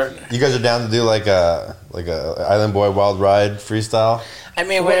guys are down to do like a Island Boy Wild Ride freestyle? I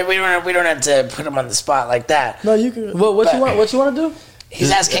mean, we don't have to put him on the spot like that. No, you can. What you want to do?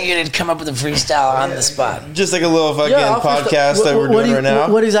 He's asking you to come up with a freestyle on the spot. Just like a little fucking podcast that we're doing right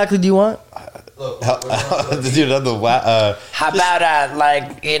now. What exactly do you want? Dude, how about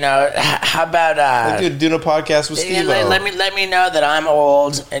doing a podcast with Steve? Let me know that I'm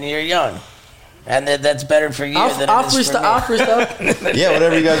old and you're young, and that's better for you than it is for me. I'll freestyle. Yeah,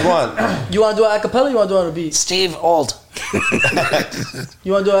 whatever you guys want. You want to do it a cappella? Or you want to do it on a beat? Steve, old.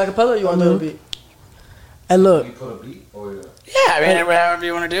 You want to do it a cappella? Or you want to do it on a beat? And look. Yeah, I mean, however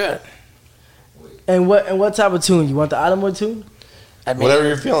you want to do it. And what type of tune? You want the Island Boy tune? I mean, whatever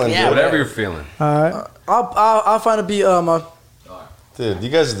you're feeling. Yeah, whatever you're feeling. All right. I'll find a beat. Dude, you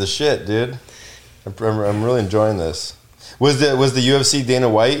guys are the shit, dude. I'm really enjoying this. Was the UFC Dana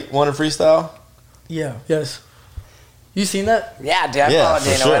White want a freestyle? Yeah. Yes. You seen that? Yeah, dude. I follow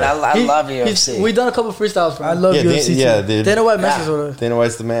Dana White. I love UFC. We done a couple freestyles for him. I love UFC. Dude. Dana White messes with us. Dana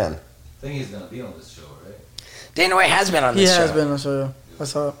White's the man. I think he's gonna be on this show, right? Dana White has been on this show. He has been on the show. Yeah.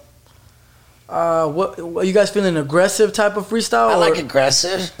 That's all. What you guys feeling? Aggressive type of freestyle? I like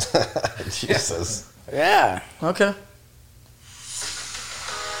aggressive. Jesus. Yeah. Okay.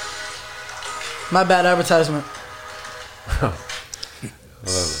 My bad advertisement. I love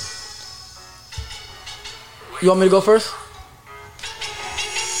it. You want me to go first?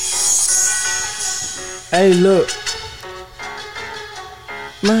 Hey, look.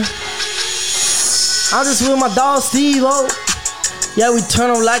 Man. I'm just with my dog Steve-O. Yeah, we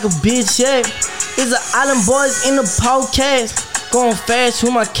turn him like a bitch, yeah. It's the Island Boys in the podcast. Going fast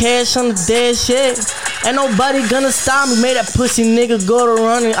with my cash on the dash, yeah. Ain't nobody gonna stop me. Made that pussy nigga go to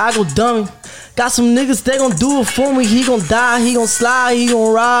running, I go dummy. Got some niggas, they gon' do it for me. He gon' die, he gon' slide, he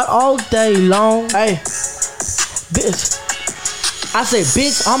gon' ride all day long. Hey, bitch. I say,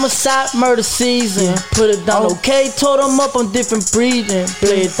 bitch, homicide, murder season. Put it down, okay. Told him up on different breathing.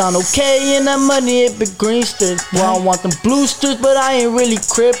 Play it down, okay. And that money, it be green strips. Well, I want them blue strips, but I ain't really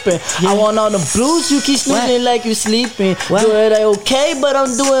crippin'. I want all them blues, you keep snoozing like you sleeping. Do it like okay, but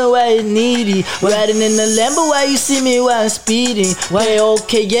I'm doing what it's needy. Riding in the Lambo while you see me while I'm speeding. Play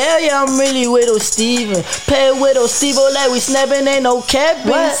okay, yeah, I'm really Widow Steven. Play Widow Steve-O like we snapping, ain't no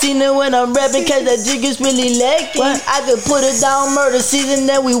capping. Seen it when I'm rapping, cause that jig is really lacking. I could put it down, murder season,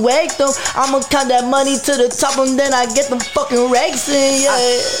 then we wake them. I'ma count that money to the top and then I get them fucking racks in,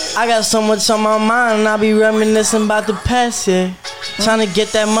 yeah. I got so much on my mind, I be reminiscing about the past, yeah. Tryna get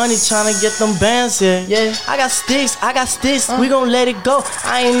that money, tryna get them bands, yeah. I got sticks, we gon' let it go.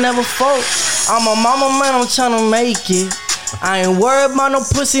 I ain't never fold. I'm a mama man, I'm tryna make it. I ain't worried about no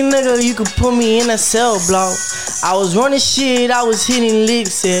pussy nigga, you can put me in a cell block. I was running shit, I was hitting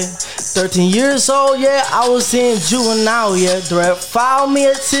licks, yeah. 13 years old, yeah, I was in juvenile, yeah. The rap filed me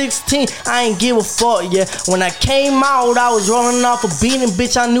at 16, I ain't give a fuck, yeah. When I came out, I was rolling off a beating,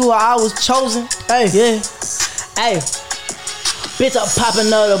 bitch, I knew I was chosen. Hey, yeah, hey. Bitch, I'm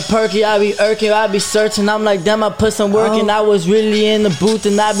popping out a perky, I be irking, I be searching. I'm like, damn, I put some work in. I was really in the booth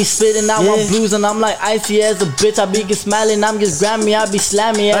and I be spitting out my blues. And I'm like, icy as a bitch, I be get smiling. I'm just Grammy, I be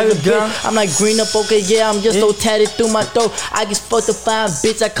slamming as a bitch. I'm like, green up, okay, yeah, I'm just so tatted through my throat. I just fucked a fine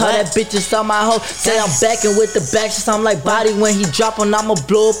bitch, I call that bitch just on my hoe. Say I'm backing with the back, just I'm like body when he dropping. I'ma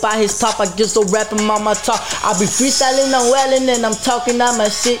blow up by his top, I just so rapping on my talk. I be freestyling, I'm wailing, and I'm talking out my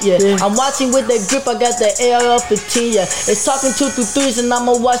shit, yeah. I'm watching with that grip, I got the AR-15, yeah. It's talking 2 through 3s and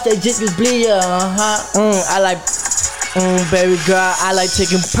I'ma watch that jit just bleed, yeah, I like, baby girl, I like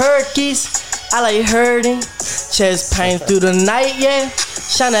taking perkies, I like hurting, chest pain through the night, yeah,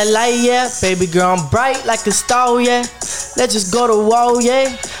 shine that light, yeah, baby girl, I'm bright like a star, yeah, let's just go to war,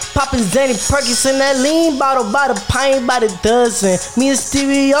 yeah, Poppin' Zanny Perkins in that lean bottle by the pint by the dozen. Me and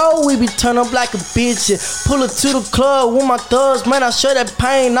Stereo, we be turn up like a bitch. Pull it to the club with my thugs, man. I show that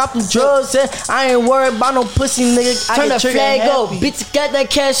pain off them drugs. I ain't worried about no pussy nigga. Turn the flag up, bitch. Got that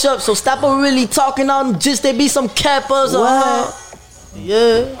cash up, so stop really talking on them. Just they be some cappers.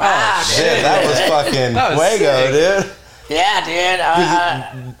 Yeah. Shit, that was fucking fuego, dude. Yeah,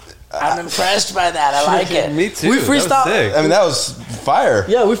 dude. I'm impressed by that. I like it. Me too. We freestyle. I mean, that was fire.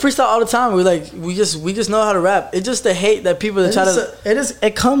 Yeah, we freestyle all the time. We just know how to rap. It's just the hate that people that try to.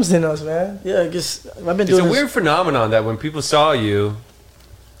 It comes in us, man. Yeah, I've been doing. It's a weird phenomenon that when people saw you,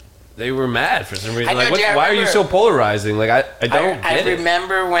 they were mad for some reason. Like, why are you so polarizing? Like, I don't get it. I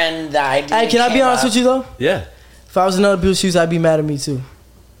remember when the idea. Hey, can I be honest with you though? Yeah. If I was in other people's shoes, I'd be mad at me too.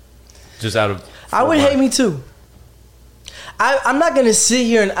 Just out of. I would hate me too. I'm not gonna sit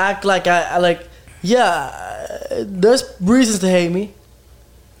here and act like I like. Yeah, there's reasons to hate me.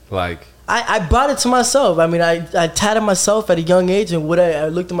 Like. I brought it to myself. I mean, I tatted myself at a young age, and I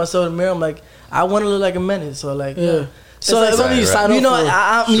looked at myself in the mirror. I'm like, I want to look like a menace. So like, yeah. So like something you sign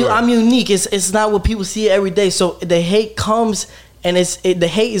up for. I'm unique. It's not what people see every day. So the hate comes. And the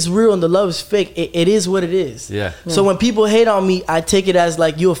hate is real and the love is fake. It is what it is. Yeah. So when people hate on me, I take it as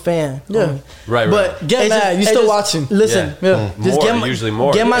like you a fan. Yeah. Right. But get mad. You still watching? Listen. Yeah. Usually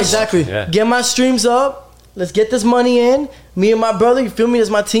more. Get my Get my streams up. Let's get this money in. Me and my brother, you feel me? That's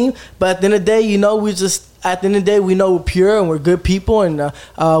my team. But at the end of the day, we know we're pure and we're good people and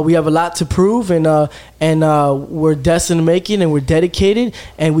we have a lot to prove and we're destined to make it and we're dedicated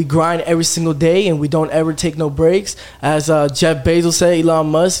and we grind every single day and we don't ever take no breaks. As Jeff Bezos said, Elon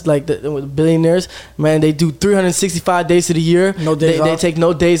Musk, like the billionaires, man, they do 365 days of the year. No days off. They take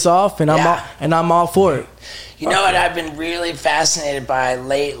no days off, and I'm all for it. You know what I've been really fascinated by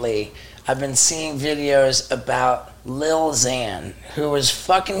lately? I've been seeing videos about Lil Xan, who was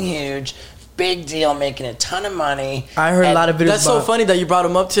fucking huge, big deal, making a ton of money. I heard a lot of videos. That's so funny that you brought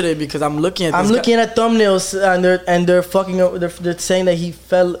him up today because I'm looking at. I'm looking at thumbnails and they're fucking up. They're saying that he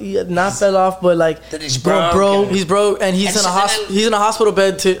fell off, but like that he's broke. He's broke and he's in a hospital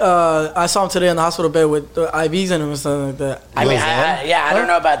bed. I saw him today in the hospital bed with IVs in him and stuff like that. I don't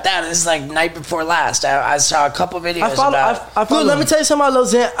know about that. This is like night before last. I saw a couple videos about. Let me tell you something about Lil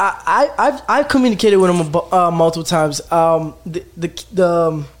Xan. I've communicated with him multiple times.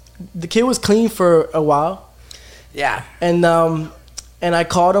 The kid was clean for a while. Yeah. And I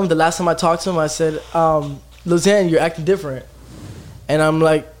called him the last time I talked to him. I said, Lil Xan, you're acting different. And I'm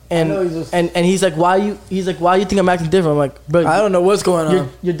like, and he's like, why you think I'm acting different? I'm like, bro, I don't know what's going on.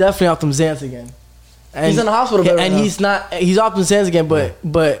 You're definitely off them Xans again. And he's in the hospital bed and he's off them Xans again,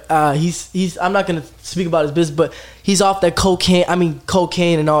 but he's I'm not gonna speak about his business, but he's off that cocaine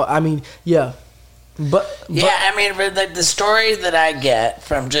and all. I mean, yeah. But I mean, the story that I get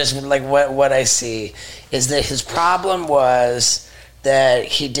from just like what I see is that his problem was that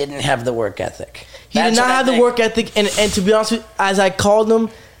he didn't have the work ethic. He did not have the work ethic, and to be honest with you, as I called him,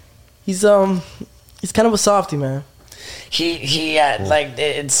 he's kind of a softie, man. He like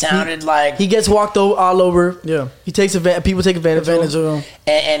it sounded like he gets walked all over. Yeah, he takes people take advantage of him,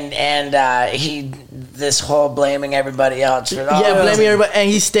 and he this whole blaming everybody else for blaming everybody, and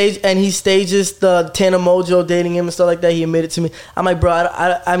he stages the Tana Mojo dating him and stuff like that. He admitted to me. I'm like, bro,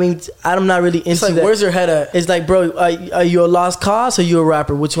 I mean, I'm not really into that. Where's your head at? It's like, bro, are you a lost cause or you a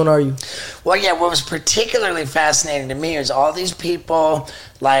rapper? Which one are you? Well, yeah, what was particularly fascinating to me is all these people.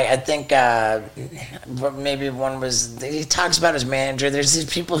 Like, I think maybe one was, he talks about his manager. There's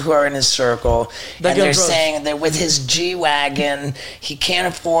these people who are in his circle, and they're saying that with his G-Wagon, he can't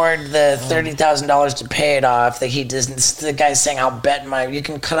afford the $30,000 to pay it off. That he doesn't, the guy's saying, you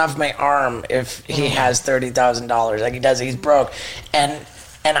can cut off my arm if he has $30,000. Like, he does, he's broke.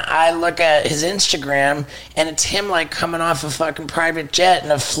 And I look at his Instagram, and it's him, like, coming off a fucking private jet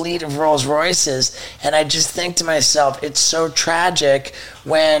and a fleet of Rolls Royces. And I just think to myself, it's so tragic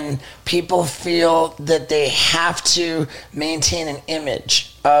when people feel that they have to maintain an image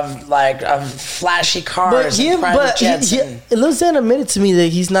of flashy cars and private jets. Lil Xan admitted to me that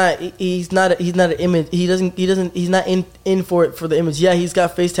he's not an image. He's not in for it for the image. Yeah, he's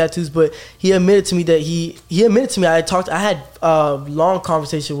got face tattoos, but he admitted to me that I had a long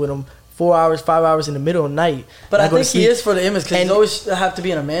conversation with him, 4 hours, 5 hours in the middle of the night. But I think he is for the image because he always have to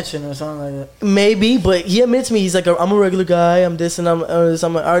be in a mansion or something like that. Maybe, but he admits to me he's like, I'm a regular guy. I'm this and I'm this.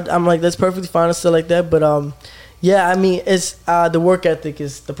 I'm like, that's perfectly fine and stuff like that. But yeah, I mean, it's the work ethic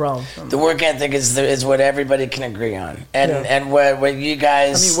is the problem. The work ethic is what everybody can agree on, and what you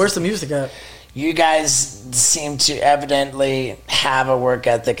guys. I mean, where's the music at? You guys seem to evidently have a work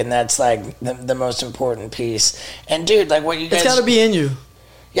ethic, and that's like the most important piece. And dude, like what you guys, it's got to be in you.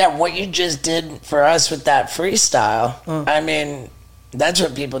 Yeah, what you just did for us with that freestyle, I mean, that's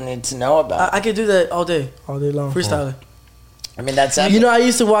what people need to know about. I could do that all day long. Freestyling. I mean, that's epic. You know, I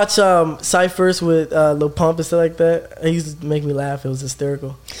used to watch Cyphers with Lil Pump and stuff like that. It used to make me laugh. It was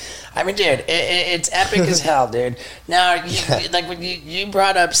hysterical. I mean, dude, it's epic as hell, dude. Now, like when you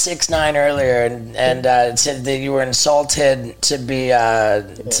brought up 6ix9ine earlier, and said that you were insulted to be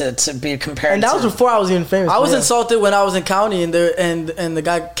compared. And that was before I was even famous. I was insulted when I was in county, and the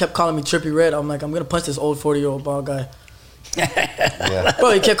guy kept calling me Trippie Redd. I'm like, I'm gonna punch this old 40-year-old bald guy.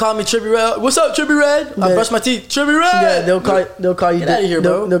 Bro, he kept calling me Trippie Redd. What's up, Trippie Redd? I brush my teeth. Trippie Redd. Yeah, they'll call you. Get out of here,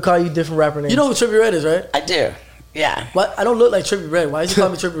 bro. They'll call you different rapper names. You know who Trippie Redd is, right? I do. Yeah. What? I don't look like Trippie Redd. Why is he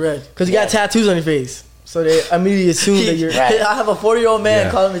calling me Trippie Redd? Because you got tattoos on your face, so they immediately assume that you're. Right. I have a 40-year-old man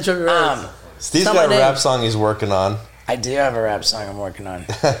calling me Trippie Redd. Steve's got a rap song he's working on. I do have a rap song I'm working on.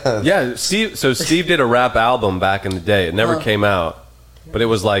 Yeah, Steve. So Steve did a rap album back in the day. It never came out. But it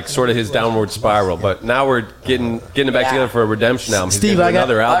was like sort of his downward spiral. But now we're getting it back together for a redemption album. Steve, I got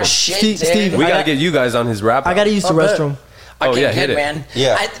another album. Oh shit, Steve, we gotta get you guys on his rap. I gotta use the restroom. Oh yeah, hit it, man.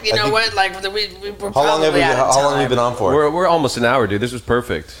 Yeah. You know what? Like we're How long have probably we been on for? We're almost an hour, dude. This was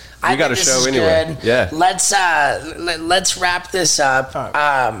perfect. We got a show anyway. Good. Yeah. Let's wrap this up.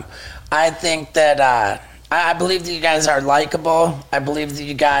 I think that I believe that you guys are likable. I believe that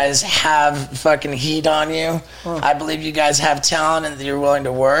you guys have fucking heat on you. I believe you guys have talent and that you're willing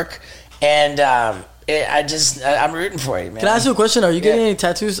to work. And I'm rooting for you, man. Can I ask you a question? Are you getting any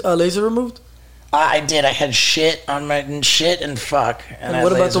tattoos laser removed? I did. I had shit on my shit and fuck. And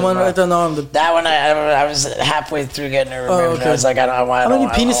what about the one right there on the arm? That one, I was halfway through getting it removed. And I was like, I want. How many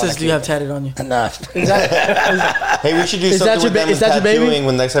penises do you have tatted on you? Enough. Hey, we should do something with them tattooing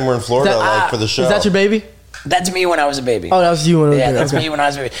when next time we're in Florida, like for the show. Is that your baby? That's me when I was a baby. Oh, that was you when I was a baby. Yeah, that's me when I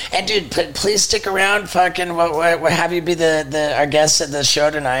was a baby. And dude, please stick around. Fucking, we'll have you be our guest at the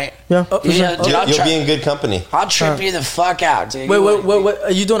show tonight. Yeah, you'll be in good company. I'll trip you the fuck out, dude. Wait, are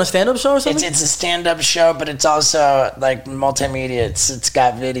you doing a stand-up show or something? It's a stand-up show, but it's also like multimedia. It's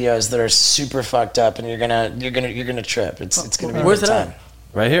got videos that are super fucked up, and you're gonna trip. It's gonna be. Where's it at?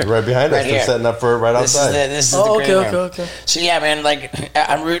 Right here. Right behind us. They're setting up for it right outside. This is the green room. Okay. So yeah, man, like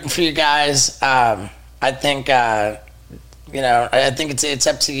I'm rooting for you guys. I think I think it's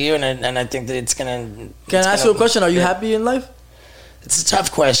up to you, and I think that it's gonna. Can I ask you a question? Are you happy in life? It's a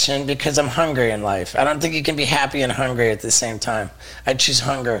tough question because I'm hungry in life. I don't think you can be happy and hungry at the same time. I choose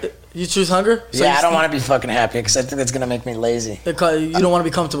hunger. You choose hunger? So yeah, I don't want to be fucking happy because I think that's gonna make me lazy. You don't want to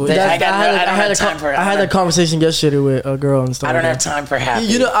be comfortable. I had that conversation yesterday with a girl and stuff. I don't have time for happy.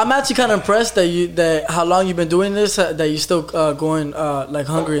 You know, I'm actually kind of impressed that how long you've been doing this. That you still going like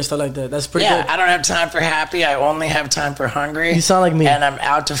hungry and stuff like that. That's pretty good. Yeah, I don't have time for happy. I only have time for hungry. You sound like me. And I'm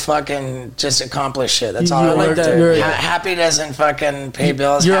out to fucking just accomplish shit. That's all I want to do. Happy doesn't fucking pay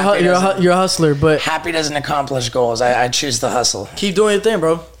bills. You're a hustler, but happy doesn't accomplish goals. I choose the hustle. Keep doing your thing,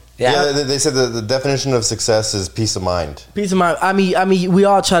 bro. Yeah, they said the definition of success is peace of mind. Peace of mind. I mean, we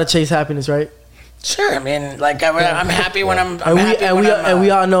all try to chase happiness, right? Sure. I mean, like I'm happy when I'm happy. And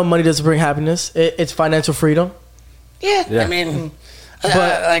we all know money doesn't bring happiness. It's financial freedom. Yeah. I mean,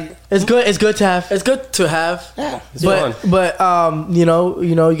 but like it's good. It's good to have. It's good to have. Yeah. But you know,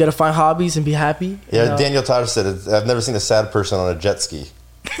 you got to find hobbies and be happy. Yeah. Daniel Tosh said, "I've never seen a sad person on a jet ski."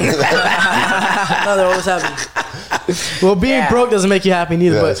 No, they're always happy. Well, being broke doesn't make you happy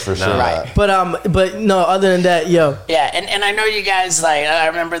neither. That's for sure. Right. But no. Other than that, yo. Yeah, and I know you guys like. I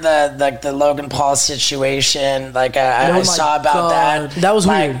remember the Logan Paul situation. Like I saw about that. That was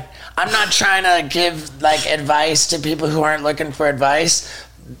weird. I'm not trying to give like advice to people who aren't looking for advice.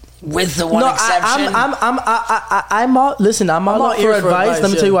 With the one exception, I'm all. Listen, I'm all for advice. Let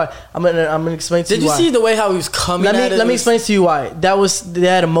me tell you why. I'm gonna explain to you why. Did you see the way how he was coming? Let me explain to you why. They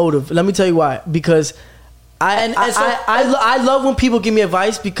had a motive. Let me tell you why. Because I love when people give me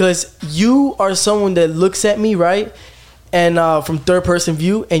advice because you are someone that looks at me right, and from third person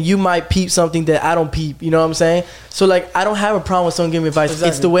view, and you might peep something that I don't peep. You know what I'm saying? So like, I don't have a problem with someone giving me advice. Exactly.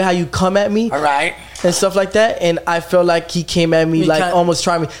 It's the way how you come at me. All right. And stuff like that, and I felt like he came at me like almost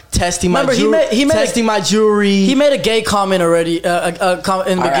trying me, testing my jewelry. He made a gay comment already in the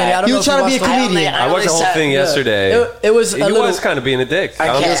beginning. I don't he was trying to be a comedian. I watched the whole thing yesterday. It was he was kind of being a dick.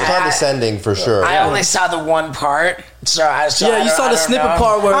 It was condescending for sure. I only saw the one part, so I saw. You saw the snippet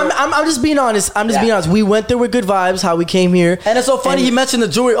part where I'm just being honest. Being honest. We went there with good vibes. How we came here, and it's so funny. He mentioned the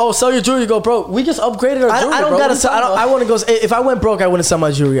jewelry. Oh, sell your jewelry. You go broke. We just upgraded our jewelry. I don't gotta sell. I want to go. If I went broke, I wouldn't sell my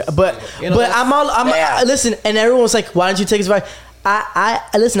jewelry. But listen. And everyone was like, "Why don't you take his advice?" I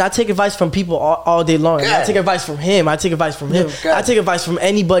listen. I take advice from people all day long. I take advice from him. I take advice from him. I take advice from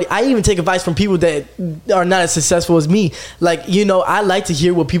anybody. I even take advice from people that are not as successful as me. Like, you know, I like to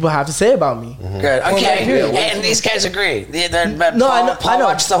hear what people have to say about me. Good. Okay. And these guys agree. I know.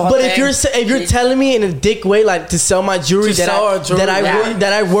 Watched the whole but thing. if you're telling me in a dick way, like to sell my jewelry that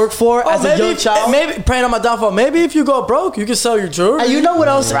I work for as a young child, maybe praying on my downfall. Maybe if you go broke, you can sell your jewelry. And you know what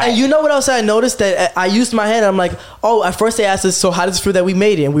else? And you know what else I noticed that I used my hand. I'm like, oh, at first they asked us, so how does it feel that we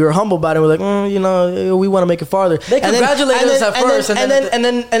made it? And we were humble about it. We're like, you know, we want to make it farther. They congratulated us at first, and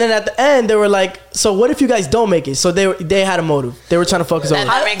then at the end they were like, so what if you guys don't make it? So they had a motive. They were trying to focus on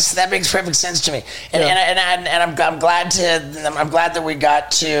that. That makes perfect sense to me. And I'm glad that we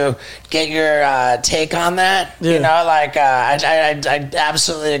got to get your take on that. Yeah. You know, like I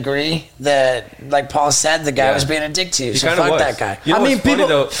absolutely agree that, like Paul said, the guy was being a dick to you. So fuck that guy. You know what's funny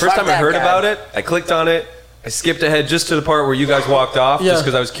though? First time I heard about it, I clicked on it. I skipped ahead just to the part where you guys walked off, just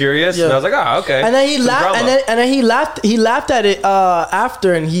because I was curious, and I was like, okay. And then he laughed, and then he laughed. He laughed at it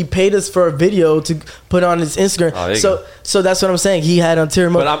after, and he paid us for a video to put on his Instagram. So that's what I'm saying. He had ulterior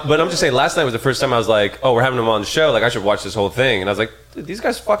motive. But I'm just saying, last night was the first time I was like, oh, we're having him on the show. Like, I should watch this whole thing. And I was like, dude, these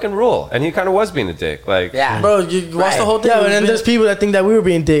guys fucking rule. And he kind of was being a dick. Like, bro, you watched the whole thing. Yeah, and then there's people that think that we were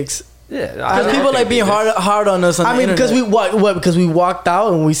being dicks. Yeah, because people like being hard on us. I mean, because we walked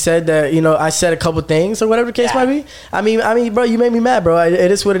out and we said that, you know, I said a couple things or whatever the case might be. I mean, bro, you made me mad, bro.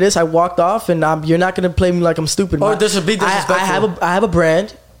 It is what it is. I walked off, and you're not gonna play me like I'm stupid. Or this would be disrespectful. I have a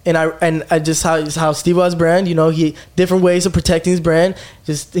brand. And I just how Steve has brand, you know, he different ways of protecting his brand.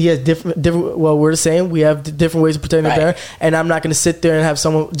 Just he has different. Well, we're the same. We have different ways of protecting the brand, and I'm not gonna sit there and have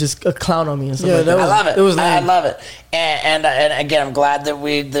someone just a clown on me and stuff. Yeah, like that. I love it. I love it. And again, I'm glad that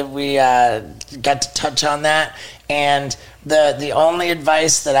we got to touch on that. And the only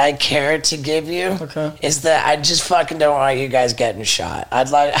advice that I care to give you is that I just fucking don't want you guys getting shot. I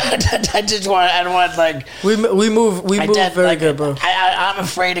don't want like we move very good, bro. I'm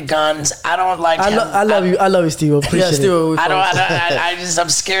afraid of guns. I don't like. I love you, Steve. Appreciate it. I'm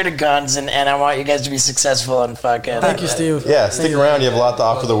scared of guns, and I want you guys to be successful and fucking. Thank you, Steve. Yeah, stick around. You have a lot to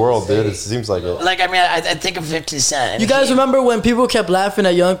offer the world, dude. It seems like it. Like, I mean, I think of 50 Cent. You guys remember when people kept laughing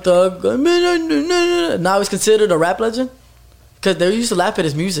at Young Thug? Now he's considered a rap legend. Because they used to laugh at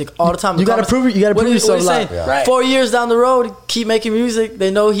his music all the time. You gotta prove it. You gotta prove yourself. Right. 4 years down the road, keep making music.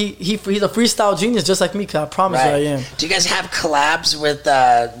 They know he's a freestyle genius, just like me. Cause I promise you, I am. Do you guys have collabs with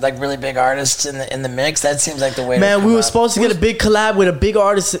like really big artists in the mix? That seems like the way. Man, we were supposed to get a big collab with a big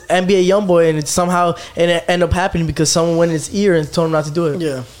artist, NBA YoungBoy, and it ended up happening because someone went in his ear and told him not to do it.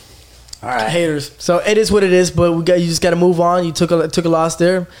 Yeah. All right. Haters. So it is what it is, but you just got to move on. You took a loss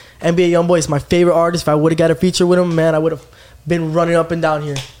there. NBA YoungBoy is my favorite artist. If I would have got a feature with him, man, I would have been running up and down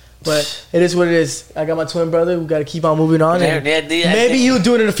here. But it is what it is. I got my twin brother. We got to keep on moving on. Maybe you'll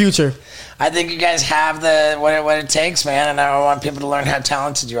do it in the future. I think you guys have what it takes, man, and I want people to learn how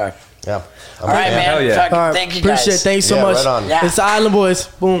talented you are. Yeah. All right, man. Hell yeah. All right, thank you guys. Appreciate it. Thank you so much. Right on. It's the Island Boys.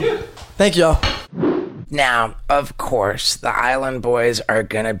 Boom. Thank y'all. Now, of course, the Island Boys are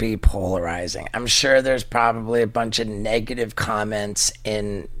going to be polarizing. I'm sure there's probably a bunch of negative comments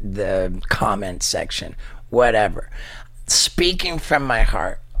in the comment section. Whatever. Speaking from my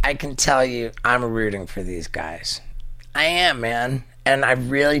heart, I can tell you I'm rooting for these guys. I am, man. And I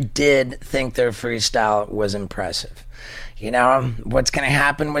really did think their freestyle was impressive. You know, what's going to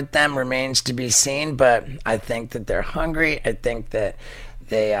happen with them remains to be seen, but I think that they're hungry. I think that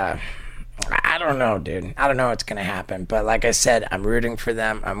they... I don't know, dude. I don't know what's going to happen. But like I said, I'm rooting for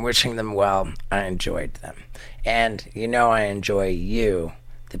them. I'm wishing them well. I enjoyed them. And you know I enjoy you,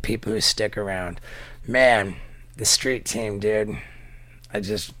 the people who stick around. Man, the street team, dude. I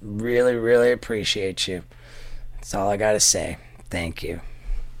just really, really appreciate you. That's all I got to say. Thank you.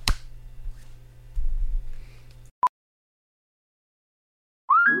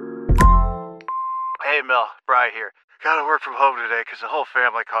 Hey, Mel. Bri here. Gotta work from home today because the whole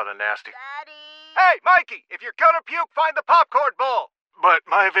family caught a nasty... Daddy! Hey, Mikey! If you're gonna puke, find the popcorn bowl! But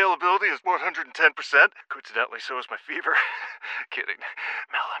my availability is 110%. Coincidentally, so is my fever. Kidding.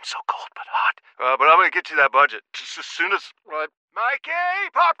 Mel, I'm so cold but hot. But I'm gonna get you that budget just as soon as...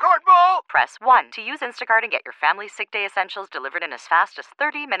 Mikey! Popcorn bowl! Press 1 to use Instacart and get your family sick day essentials delivered in as fast as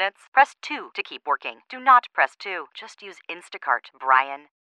 30 minutes. Press 2 to keep working. Do not press 2. Just use Instacart, Brian.